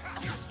whipped.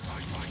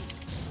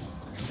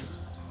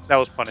 That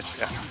was punish,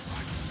 yeah.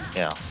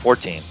 Yeah,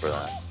 14 for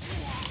that.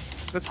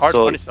 It's hard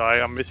to punish, so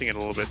I'm missing it a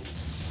little bit.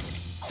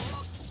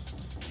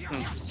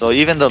 So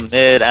even the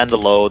mid and the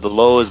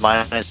low is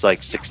minus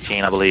like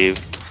 16, I believe,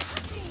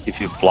 if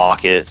you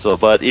block it. So,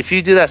 but if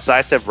you do that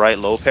sidestep right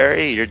low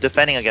parry, you're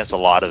defending against a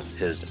lot of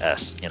his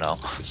S, you know.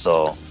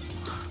 So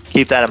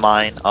keep that in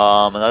mind.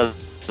 Another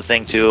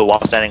thing too,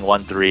 while standing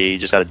 1-3, you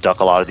just gotta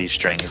duck a lot of these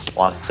strings.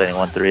 While standing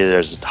 1-3,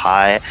 there's a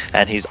tie,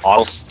 and he's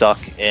all stuck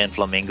in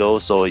Flamingo.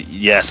 So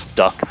yes,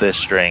 duck this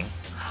string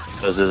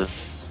because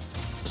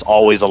it's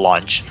always a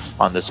launch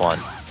on this one.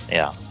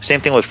 Yeah. Same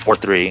thing with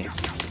 4-3.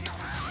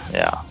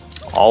 Yeah.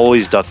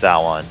 Always duck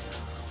that one.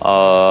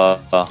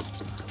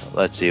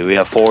 Let's see. We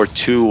have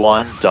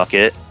 4-2-1. Duck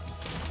it.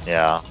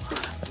 Yeah.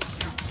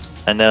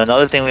 And then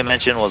another thing we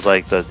mentioned was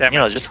like the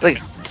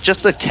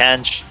just the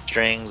can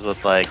strings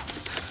with like,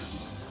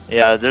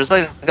 yeah, there's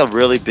like a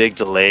really big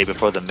delay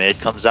before the mid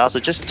comes out. So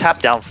just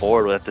tap down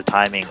forward with the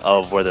timing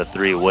of where the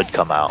 3 would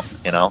come out.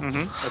 You know.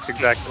 That's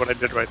exactly what I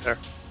did right there.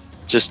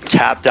 Just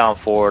tap down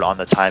forward on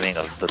the timing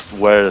of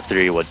where the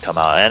 3 would come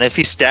out. And if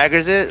he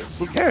staggers it,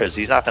 who cares?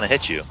 He's not going to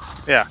hit you.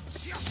 Yeah.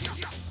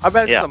 I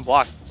bet it's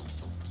unblocked.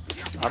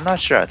 I'm not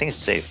sure. I think it's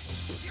safe.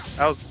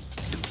 That was...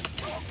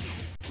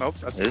 Nope,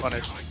 that's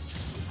punished.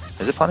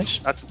 Is it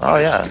punished? That's punished. Oh,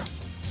 yeah.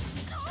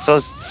 So,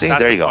 see,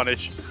 that's there you go.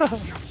 Punish.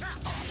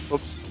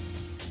 Whoops.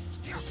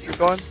 Keep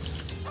going.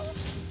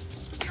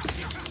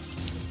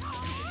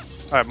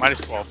 Alright,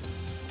 -12.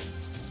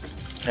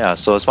 Yeah,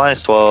 so it's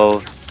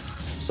 -12.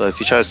 So if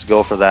he tries to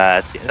go for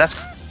that, that's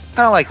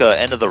kind of like a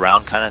end of the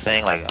round kind of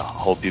thing. Like, I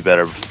hope you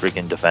better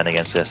freaking defend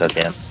against this at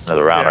the end of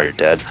the round or you're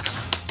dead.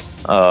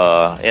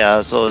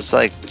 Yeah, so it's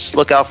like, just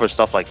look out for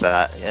stuff like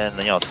that. And,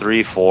 you know,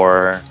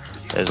 3-4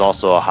 is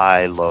also a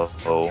high, low.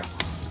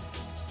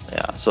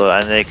 Yeah, so,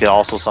 and they can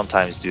also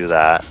sometimes do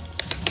that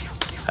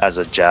as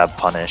a jab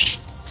punish.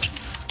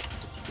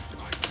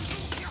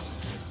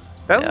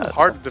 That was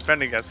hard to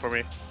defend against for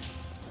me.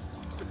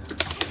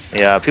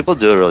 Yeah, people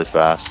do it really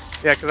fast.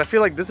 Yeah, because I feel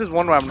like this is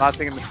one where I'm not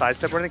thinking the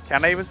sidestep or anything.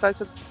 Can I even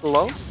sidestep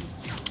below?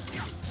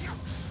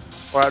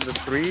 Or at the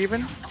 3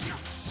 even?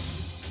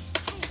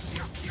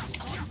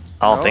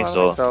 I don't think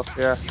so.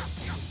 Yeah.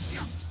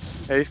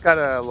 Yeah, he's got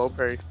a low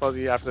parry,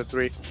 fuzzy after the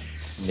 3.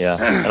 Yeah,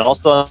 and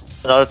also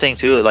another thing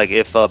too, like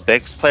if a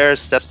Baek's player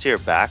steps to your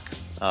back,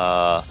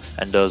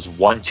 and does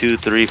 1, 2,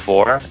 3,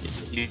 4,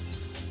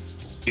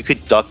 you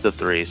could duck the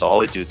 3. So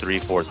always do 3,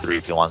 4, 3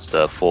 if he wants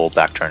the full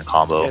back turn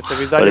combo. Yeah, so if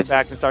he's on your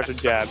back and starts to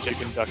jab, you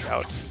can duck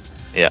out.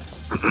 Yeah.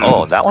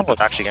 Oh, that one was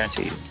actually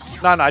guaranteed.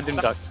 No, I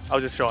didn't duck. I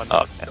was just showing.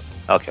 Oh,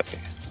 okay.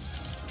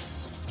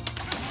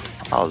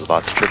 I was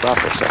about to trip out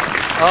for a second.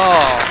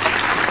 Oh,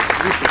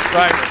 new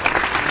subscriber.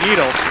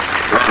 Needle.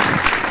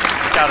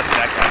 Shout out to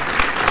that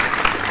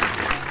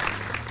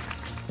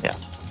guy.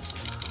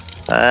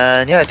 Yeah.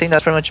 And yeah, I think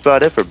that's pretty much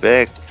about it for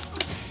Baek.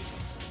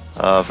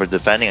 For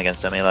defending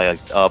against them, I mean,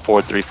 like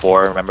 4, 3,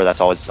 4. Remember,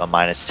 that's always a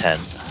 -10.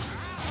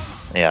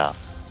 Yeah.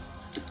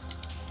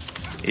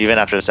 Even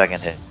after the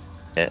second hit,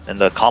 and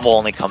the combo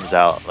only comes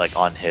out like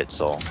on hit,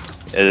 so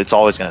it's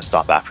always gonna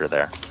stop after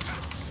there.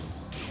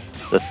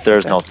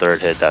 There's no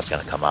third hit that's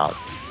gonna come out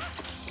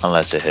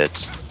unless it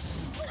hits.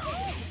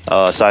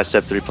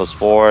 Sidestep 3 +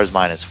 4 is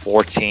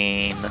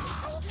 -14.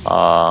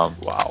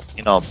 Wow.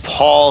 You know,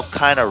 Paul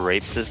kind of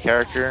rapes his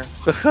character.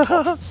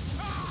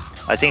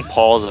 I think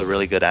Paul's a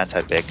really good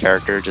anti-Baek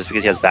character just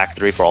because he has back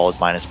 3 for all his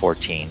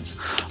 -14s.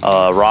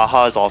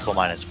 Raha is also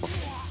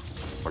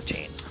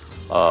 -14,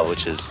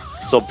 which is...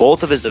 So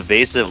both of his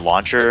evasive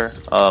launcher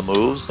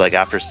moves, like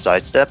after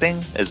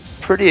sidestepping, is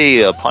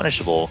pretty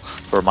punishable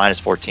for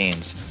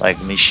 -14s. Like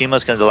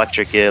Mishima's can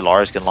electric it,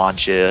 Lars can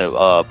launch it,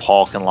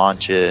 Paul can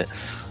launch it.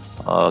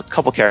 A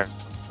couple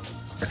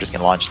characters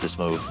can launch this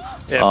move.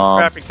 Yeah,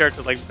 crappy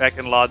characters like Baek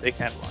and Law, they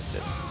can't launch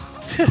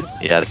it.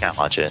 Yeah, they can't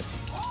launch it.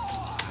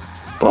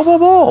 Boom, boom,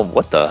 boom!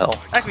 What the hell?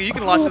 Actually, you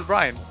can launch it with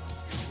Brian.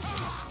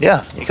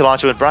 Yeah, you can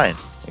launch it with Brian.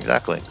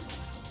 Exactly.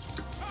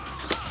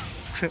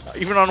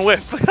 Even on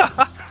whip.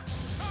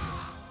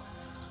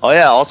 Oh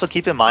yeah, also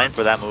keep in mind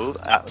for that move,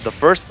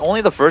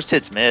 only the first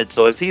hit's mid,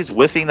 so if he's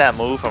whiffing that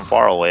move from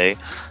far away,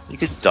 you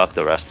could duck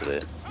the rest of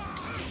it.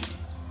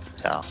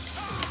 Yeah.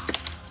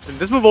 And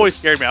this move always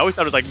scared me. I always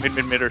thought it was like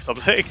mid or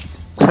something.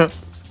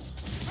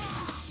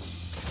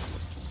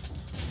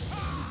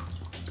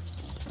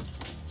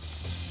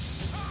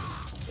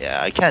 Yeah,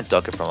 I can't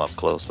duck it from up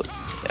close, but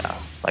yeah,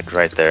 like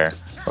right there.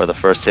 Where the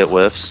first hit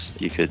whiffs,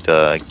 you could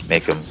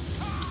make him...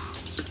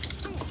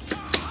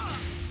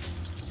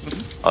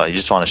 Oh, you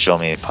just want to show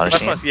me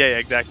punishing him? Yeah,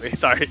 exactly.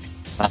 Sorry.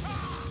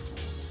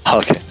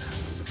 Okay.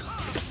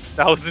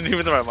 That wasn't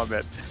even the right one,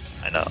 man.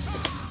 I know.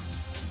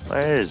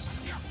 Where's...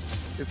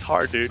 It's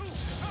hard, dude.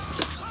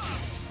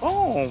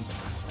 Boom.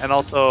 And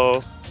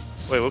also...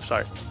 Wait, whoops,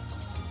 sorry.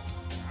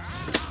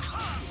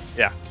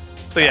 Yeah.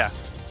 So yeah.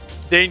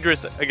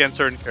 Dangerous against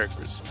certain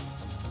characters.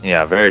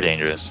 Yeah, very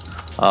dangerous.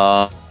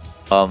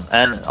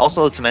 And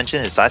also to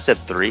mention, his sidestep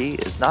 3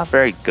 is not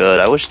very good.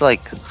 I wish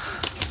like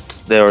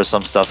there was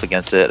some stuff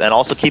against it. And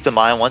also keep in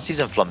mind, once he's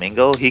in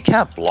Flamingo, he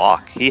can't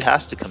block. He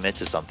has to commit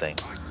to something.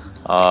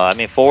 I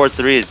mean, forward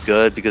 3 is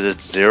good because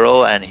it's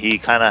 0, and he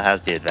kind of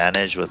has the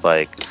advantage with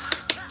like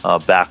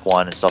back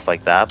 1 and stuff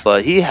like that.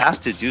 But he has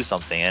to do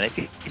something, and if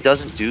he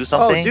doesn't do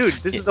something... Oh, dude,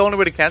 this is the only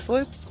way to cancel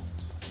it?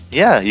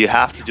 Yeah, you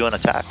have to do an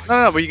attack.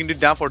 No, but you can do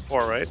down forward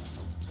 4, right?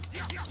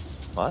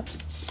 What?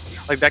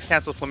 Like that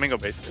cancels Flamingo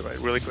basically, right?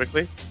 Really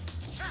quickly?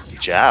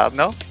 Jab?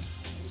 No?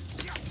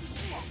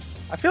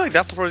 I feel like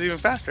down forward 4 is even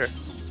faster.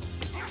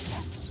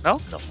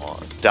 No? No.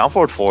 Down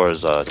forward 4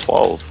 is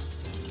 12.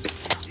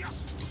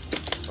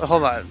 Well,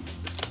 hold on.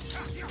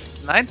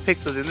 9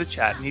 Pixels in the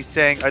chat, and he's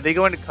saying, are they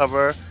going to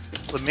cover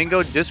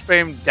Flamingo just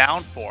frame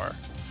down 4?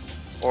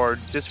 Or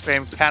just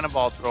frame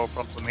cannonball throw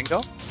from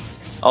Flamingo?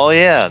 Oh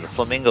yeah, the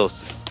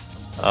Flamingos.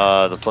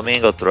 The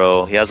Flamingo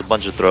throw. He has a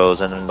bunch of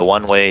throws, and then the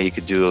one way he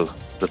could do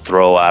the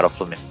throw out of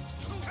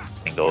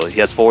Flamingo.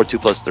 He has forward 2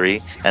 +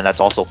 3, and that's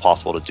also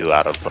possible to do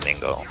out of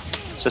Flamingo.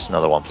 It's just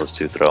another 1 +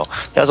 2 throw.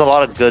 He has a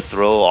lot of good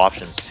throw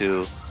options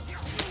too,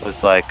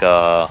 with like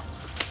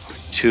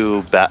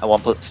 2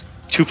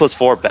 +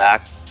 4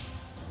 back.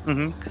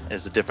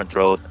 Is a different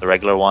throw than the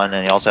regular one,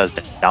 and he also has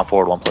down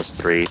forward 1 +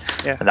 3,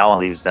 yeah. And that one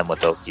leaves them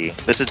with Oki.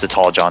 This is the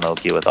tall John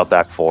Oki with up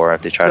back 4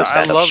 if they try to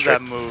stand up straight. I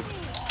love that move.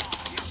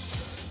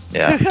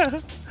 Yeah.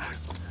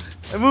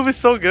 That move is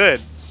so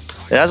good.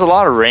 It has a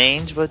lot of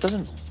range, but it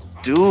doesn't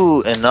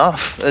do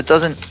enough. It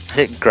doesn't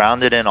hit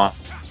grounded in on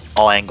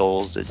all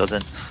angles. It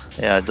doesn't.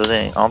 Yeah, it doesn't.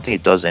 I don't think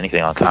it does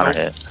anything on counter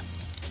hit.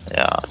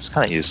 Yeah, it's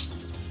kind of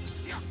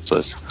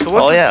useless.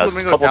 So yeah, there's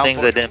a couple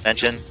things I didn't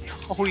mention.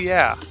 Oh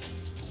yeah.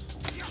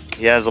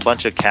 He has a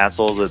bunch of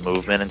cancels with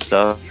movement and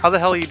stuff. How the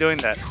hell are you doing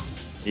that?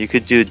 You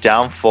could do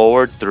down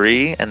forward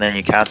 3, and then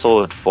you cancel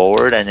with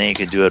forward, and then you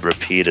can do it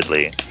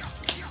repeatedly.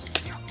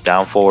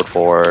 Down forward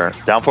 4,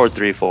 down forward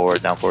 3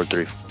 forward, down forward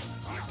 3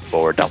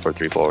 forward, down forward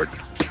 3 forward.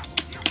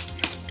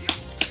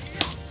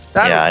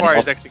 That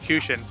requires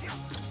execution.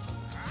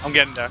 I'm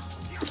getting there.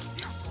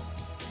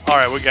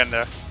 Alright, we're getting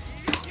there.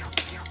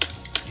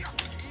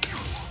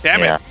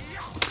 Damn it.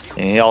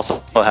 And he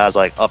also has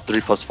like up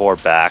 3 + 4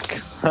 back.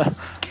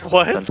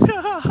 What?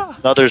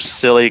 Another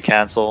silly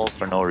cancel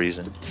for no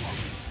reason.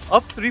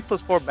 Up 3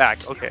 + 4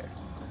 back. Okay.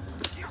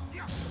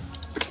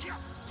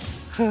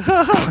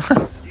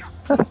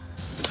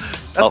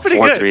 That's pretty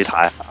 4 good. 3 is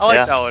high. I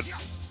like that one.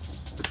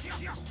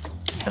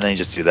 And then you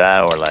just do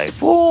that, or like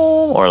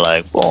boom, or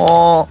like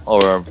boom,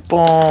 or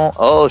boom.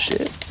 Oh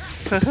shit.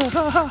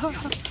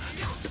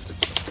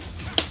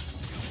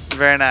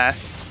 Very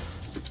nice.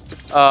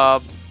 I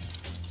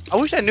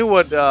wish I knew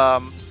what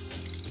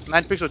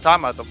Mantrix was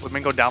talking about. The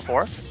flamingo down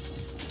 4.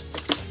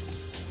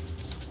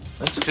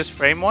 That's, Just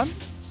frame 1.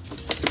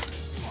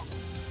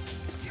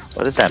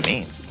 what does that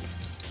mean?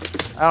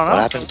 I don't know.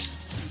 What happens?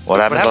 What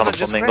happens on a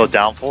just flamingo frame?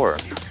 down 4?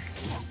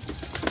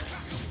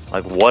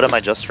 Like, what am I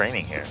just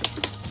framing here?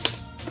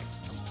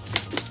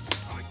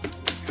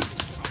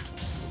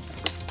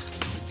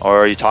 Or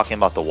are you talking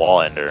about the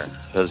wall ender?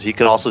 Because he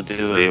could also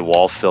do a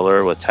wall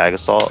filler with tag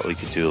assault. We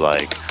could do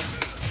like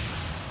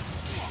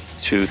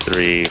 2,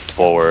 3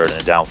 forward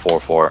and down 4,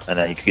 4, and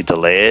then you could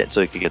delay it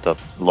so you could get the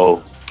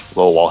low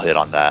wall hit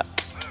on that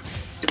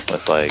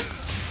with like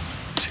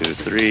 2,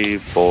 3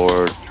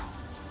 forward,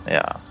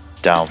 yeah,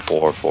 down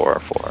 4, 4,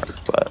 4.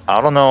 But I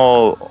don't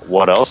know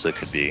what else it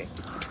could be.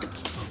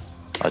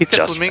 He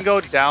said flamingo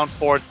down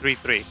 4, 3,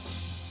 3.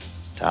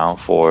 Down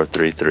 4,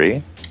 3,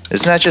 3.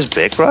 Isn't that just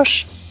Baek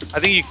rush? I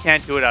think you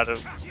can't do it out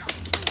of.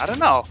 I don't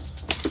know.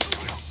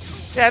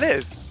 Yeah, it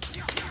is.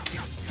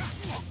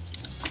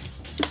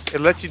 It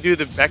lets you do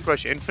the back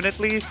rush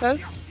infinitely, he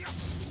says.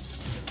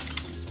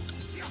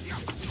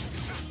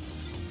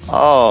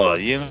 Oh,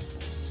 you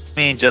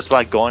mean just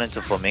by going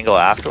into flamingo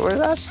afterward?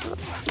 That's,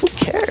 who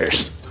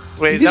cares?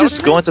 Wait, You is can that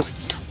just what go it into.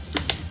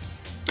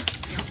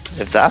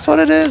 If that's what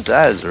it is,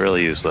 that is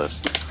really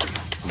useless.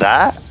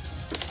 That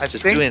I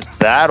just think doing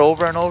that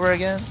over and over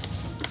again.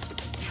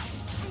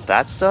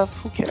 That stuff,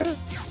 who cares?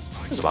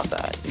 Who cares about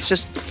that? It's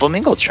just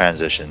flamingo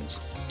transitions.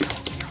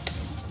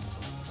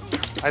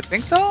 I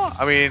think so.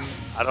 I mean,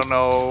 I don't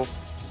know.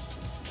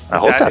 I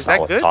hope Is that's that not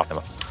what good? it's talking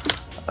about.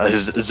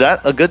 Is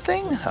that a good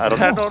thing? I don't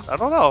know. I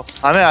don't know.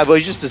 I mean,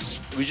 we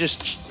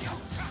just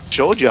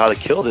showed you how to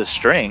kill this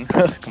string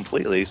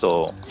completely.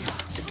 So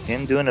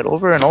him doing it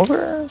over and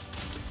over.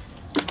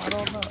 I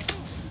don't know.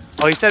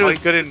 Oh, he said it was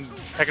good in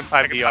Tekken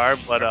 5 VR,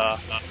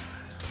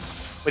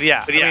 but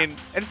yeah. I mean,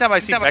 anytime I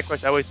see back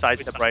rush, I always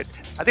sidestep right.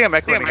 I think I'm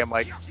echoing again,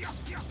 Mike.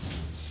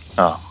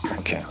 Oh,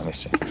 okay. Let me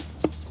see.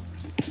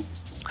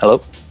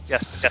 Hello.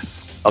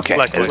 Yes. Okay.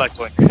 Like is it-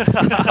 going.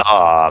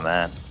 Aw,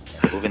 man.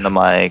 Moving the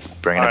mic,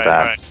 bringing it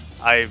back.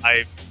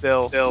 I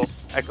still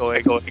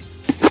echoing.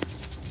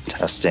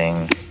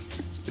 Testing.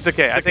 It's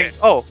okay. I think.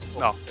 Oh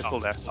no, it's still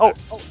there. Oh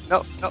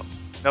no,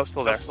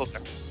 still there.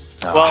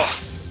 Ah.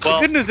 Well, the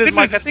good news is,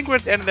 Mike, I think we're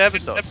at the end of the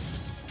episode.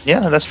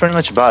 Yeah, that's pretty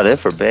much about it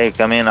for Baek.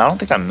 I mean, I don't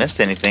think I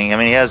missed anything. I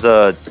mean, he has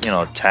a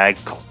tag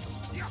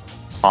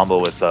combo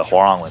with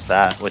Hwoarang with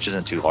that, which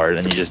isn't too hard,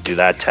 and you just do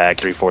that tag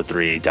 3, 4,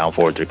 3 down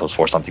 4, 3 plus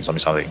 4 something.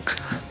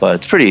 But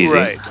it's pretty easy.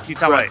 Right. You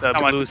talking about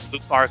the blue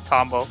spark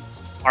combo?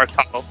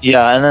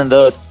 Yeah, and then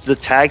the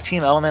tag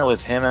team element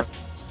with him and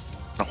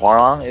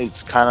Hwoarang,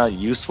 it's kind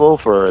of useful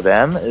for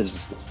them.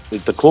 Is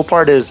the cool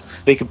part is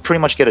they could pretty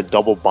much get a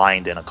double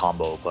bind in a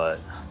combo, but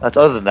that's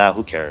other than that,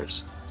 who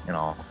cares?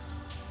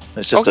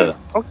 It's just a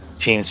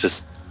team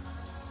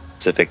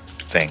specific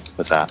thing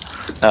with that.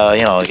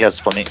 He has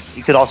flamingo.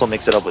 You could also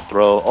mix it up with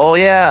throw. Oh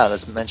yeah,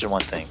 let's mention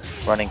one thing.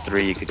 Running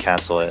 3, you could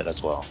cancel it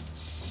as well,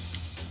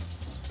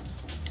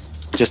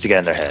 just to get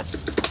in their head.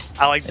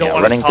 I don't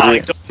want running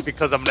to 3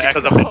 because I'm the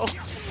echo.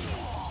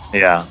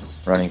 Yeah,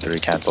 running 3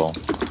 cancel.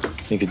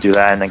 You could do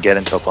that and then get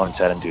into opponent's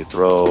head and do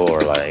throw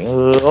or like,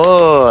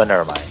 oh,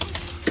 never mind.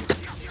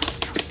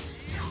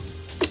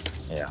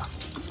 Yeah.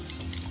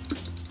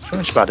 Pretty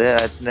much about it.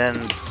 And then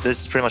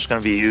this is pretty much going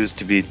to be used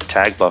to be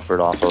tag buffered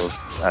off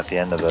of at the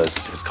end of his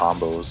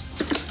combos.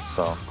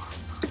 So,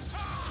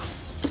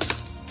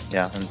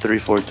 yeah, and 3,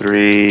 4,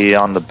 3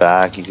 on the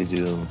back, you could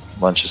do a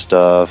bunch of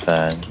stuff.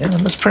 And yeah,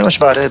 that's pretty much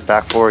about it.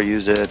 Back 4,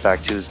 use it.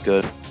 Back 2 is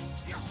good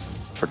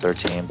for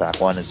 13. Back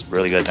 1 is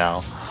really good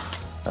now.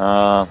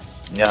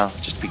 Yeah,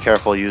 just be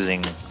careful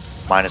using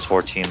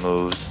 -14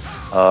 moves.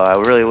 I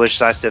really wish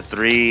sidestep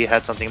 3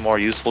 had something more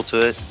useful to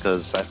it,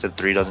 because sidestep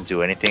 3 doesn't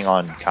do anything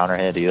on counter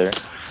hit either.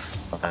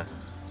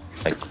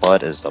 Like,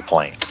 what is the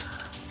point?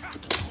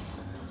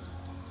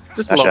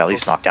 Just that should low. at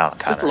least knock down a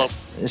counter. Just low.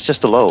 It's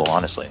just a low,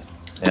 honestly.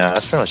 Yeah,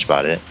 that's pretty much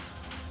about it.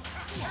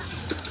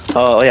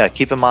 Oh yeah,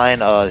 keep in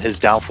mind his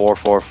down 4,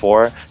 4,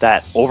 4.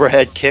 That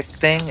overhead kick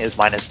thing is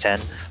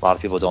 -10. A lot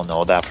of people don't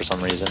know that for some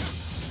reason.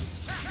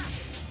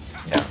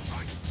 Yeah.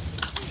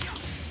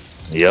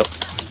 Yep.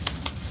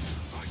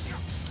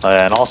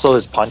 And also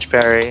his punch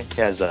parry,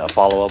 he has a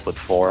follow-up with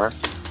 4.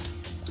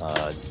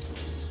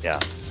 Yeah.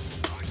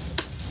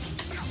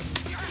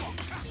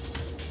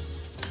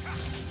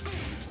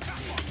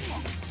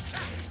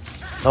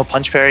 No,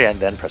 punch parry and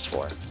then press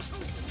 4.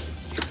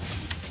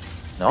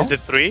 No? Is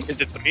it 3?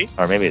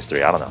 Or maybe it's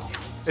 3, I don't know.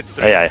 It's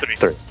 3. Oh, yeah,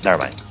 3. Never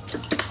mind.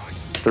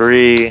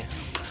 3.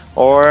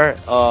 Or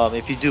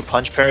if you do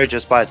punch parry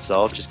just by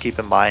itself, just keep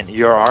in mind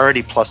you're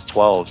already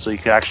 +12, so you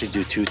could actually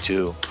do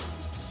 2-2.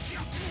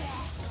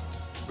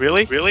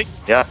 Really?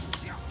 Yeah.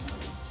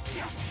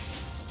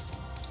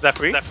 Is that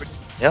free?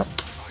 Yep.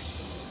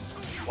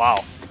 Wow.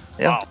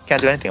 Yeah. Wow.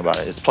 Can't do anything about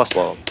it. It's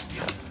 +12.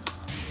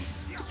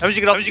 That means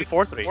you can also do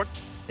 4-3.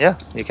 Yeah,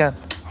 you can.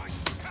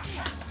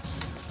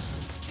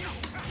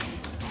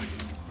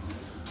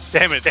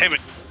 Damn it, damn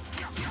it.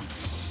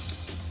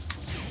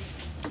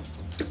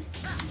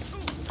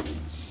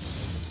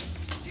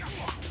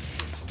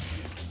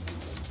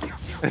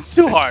 It's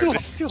too hard.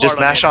 It's too Just hard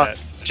mash on on. the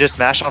internet. Just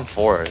mash on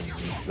 4.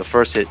 The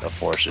first hit of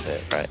 4 should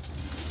hit, right?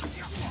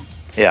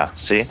 Yeah.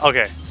 See?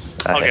 Okay.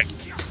 That Okay. hit.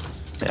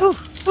 Yeah.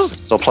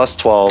 So plus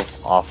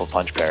 12 off of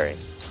punch parry.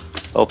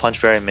 Oh,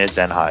 punch parry mids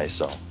and highs,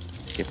 so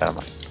keep that in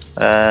mind.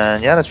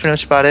 And yeah, that's pretty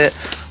much about it.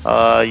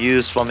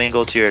 Use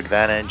Flamingo to your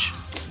advantage.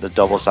 The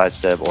double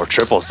sidestep or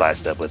triple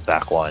sidestep with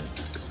back 1.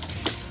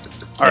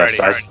 Yeah,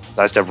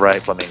 sidestep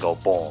right, Flamingo,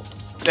 boom.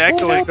 They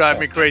actually drive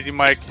me crazy,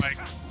 Mike.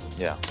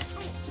 Yeah.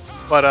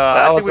 But That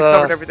I was, think we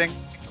covered everything.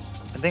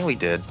 I think we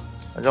did.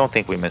 I don't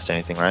think we missed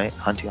anything, right?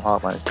 Hunting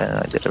Hawk minus 10,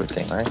 I did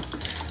everything, right?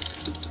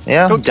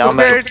 Yeah, down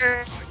back.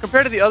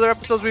 Compared to the other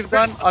episodes we've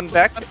done on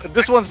Baek,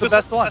 this one's the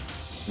best one.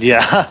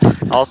 Yeah.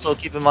 Also,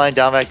 keep in mind,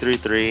 down back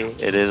 3-3,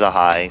 it is a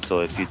high,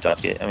 so if you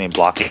duck it, I mean,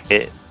 block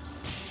it,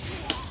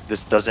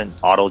 this doesn't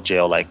auto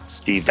jail like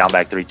Steve down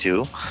back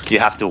 3-2. You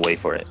have to wait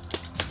for it.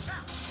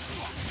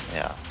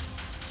 Yeah.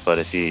 But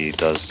if he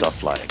does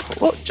stuff like,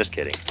 whoa, just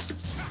kidding.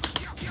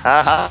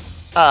 Haha.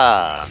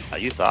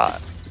 You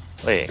thought.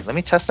 Wait, let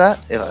me test that.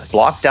 If I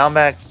block down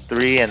back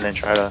 3 and then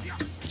try to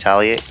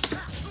retaliate.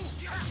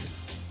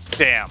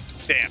 Damn.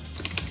 Damn.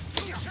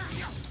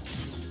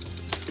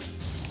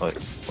 Wait,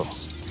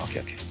 whoops.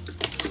 Okay.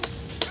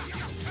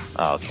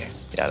 Oh, okay.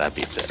 Yeah, that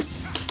beats it.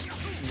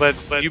 But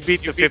you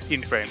beat the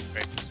 15 frame.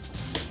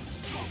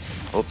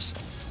 Oops.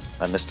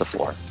 I missed the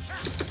 4.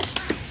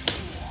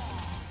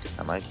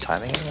 Am I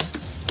timing it again?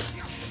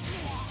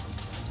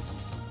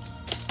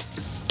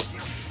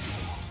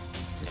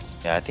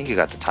 Yeah, I think you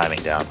got the timing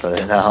down for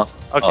it now.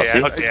 Okay, see?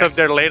 so if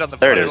they're late on the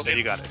There it front, is. then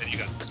you got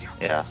it.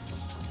 Yeah.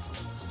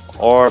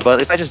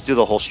 But if I just do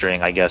the whole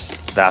string, I guess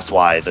that's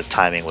why the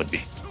timing would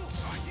be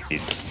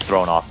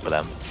thrown off for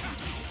them.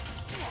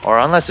 Or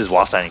unless his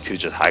wall standing 2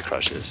 just high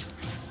crushes.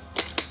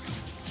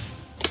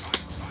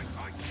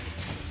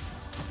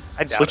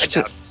 I doubt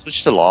it.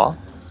 Switch to law.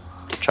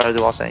 Try to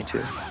do wall standing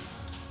 2.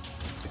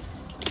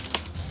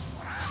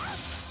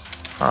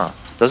 Huh.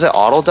 Does it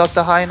auto duck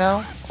the high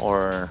now?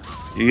 Or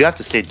you have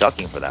to stay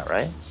ducking for that,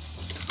 right?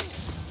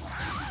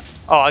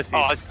 Oh, I see.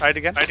 Try it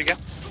again.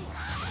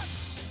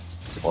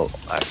 Well,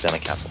 I accidentally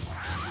canceled.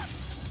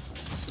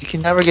 You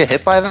can never get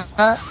hit by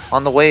that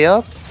on the way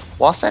up?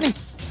 Wall standing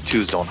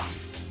 2s don't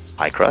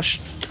high crush.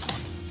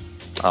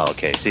 Oh,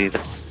 okay. See,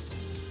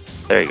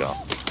 there you go.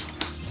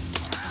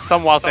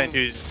 Some wall stand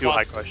do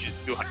high crush.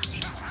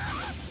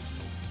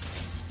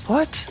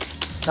 What?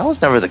 That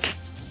was never the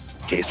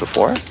case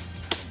before.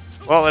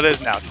 Well, it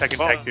is now. Check in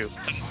Tech 2.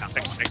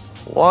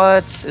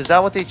 What? Is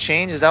that what they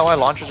changed? Is that why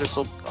launchers are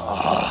so...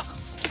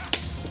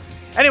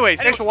 Anyways,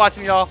 thanks for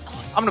watching, y'all.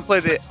 I'm gonna play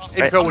the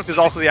intro, which is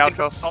also the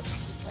outro.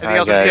 Anything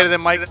else to say to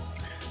them, Mike?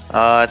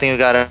 I think we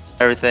got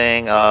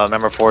everything.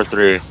 Remember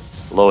 4-3,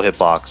 low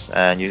hitbox,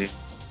 and use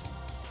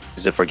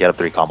it for get up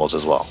 3 combos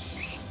as well.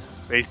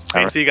 Peace.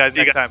 See you guys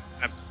next time.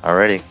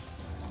 Alrighty.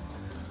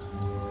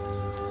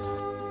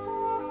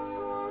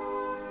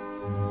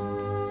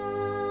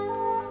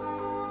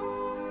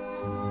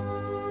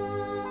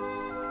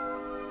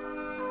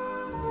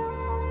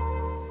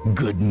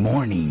 Good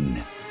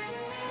morning.